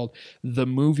podcast called The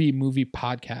Movie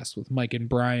Podcast with Mike and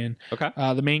Brian. Okay.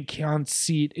 The main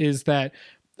conceit is that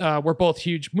we're both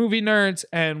huge movie nerds,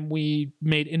 and we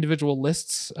made individual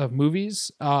lists of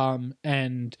movies,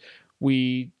 and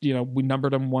we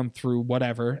numbered them 1 through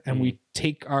whatever, and we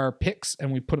take our picks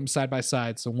and we put them side by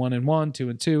side. So 1 and 1, 2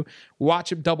 and 2, watch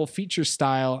them double feature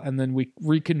style, and then we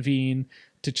reconvene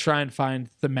to try and find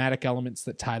thematic elements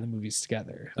that tie the movies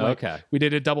together. Like, okay. We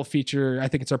did a double feature. I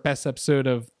think it's our best episode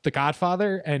of The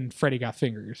Godfather and Freddy Got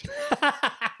Fingered.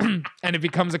 And it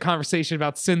becomes a conversation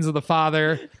about sins of the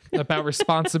father, about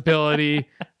responsibility,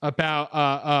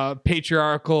 about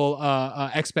patriarchal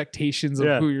expectations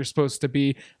of who you're supposed to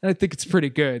be. And I think it's pretty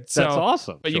good. So, that's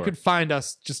awesome. But you could find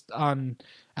us just on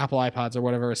Apple iPods or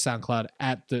whatever, SoundCloud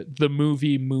at the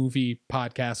movie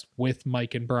podcast with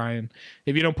Mike and Brian.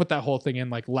 If you don't put that whole thing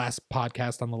in, like last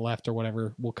podcast on the left or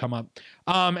whatever will come up.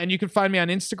 And you can find me on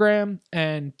Instagram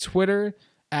and Twitter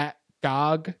at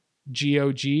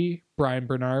GOG, Brian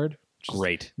Bernard.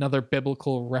 Great. Another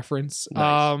biblical reference.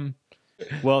 Nice.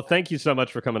 Well, thank you so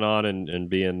much for coming on and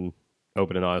being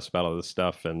open and honest about all this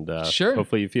stuff. And sure.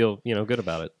 Hopefully you feel, good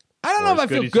about it. I don't know if I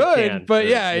feel good, but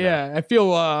yeah. I feel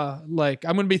like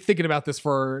I'm going to be thinking about this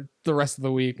for the rest of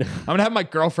the week. I'm going to have my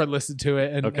girlfriend listen to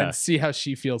it and see how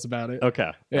she feels about it.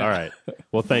 Okay. Yeah. All right.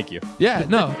 Well, thank you. Yeah,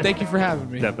 no, thank you for having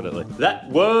me. Definitely. That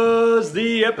was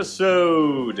the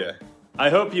episode. I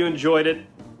hope you enjoyed it.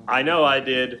 I know I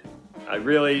did. I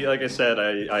really, like I said,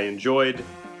 I enjoyed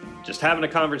just having a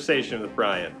conversation with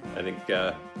Brian. I think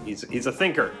he's a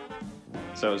thinker.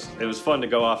 So it was fun to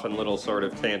go off on little sort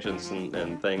of tangents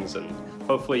and things, and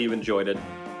hopefully you enjoyed it.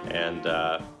 And,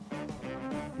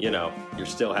 you're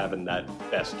still having that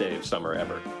best day of summer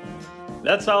ever.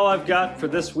 That's all I've got for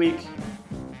this week.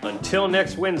 Until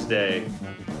next Wednesday,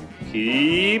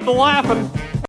 keep laughing.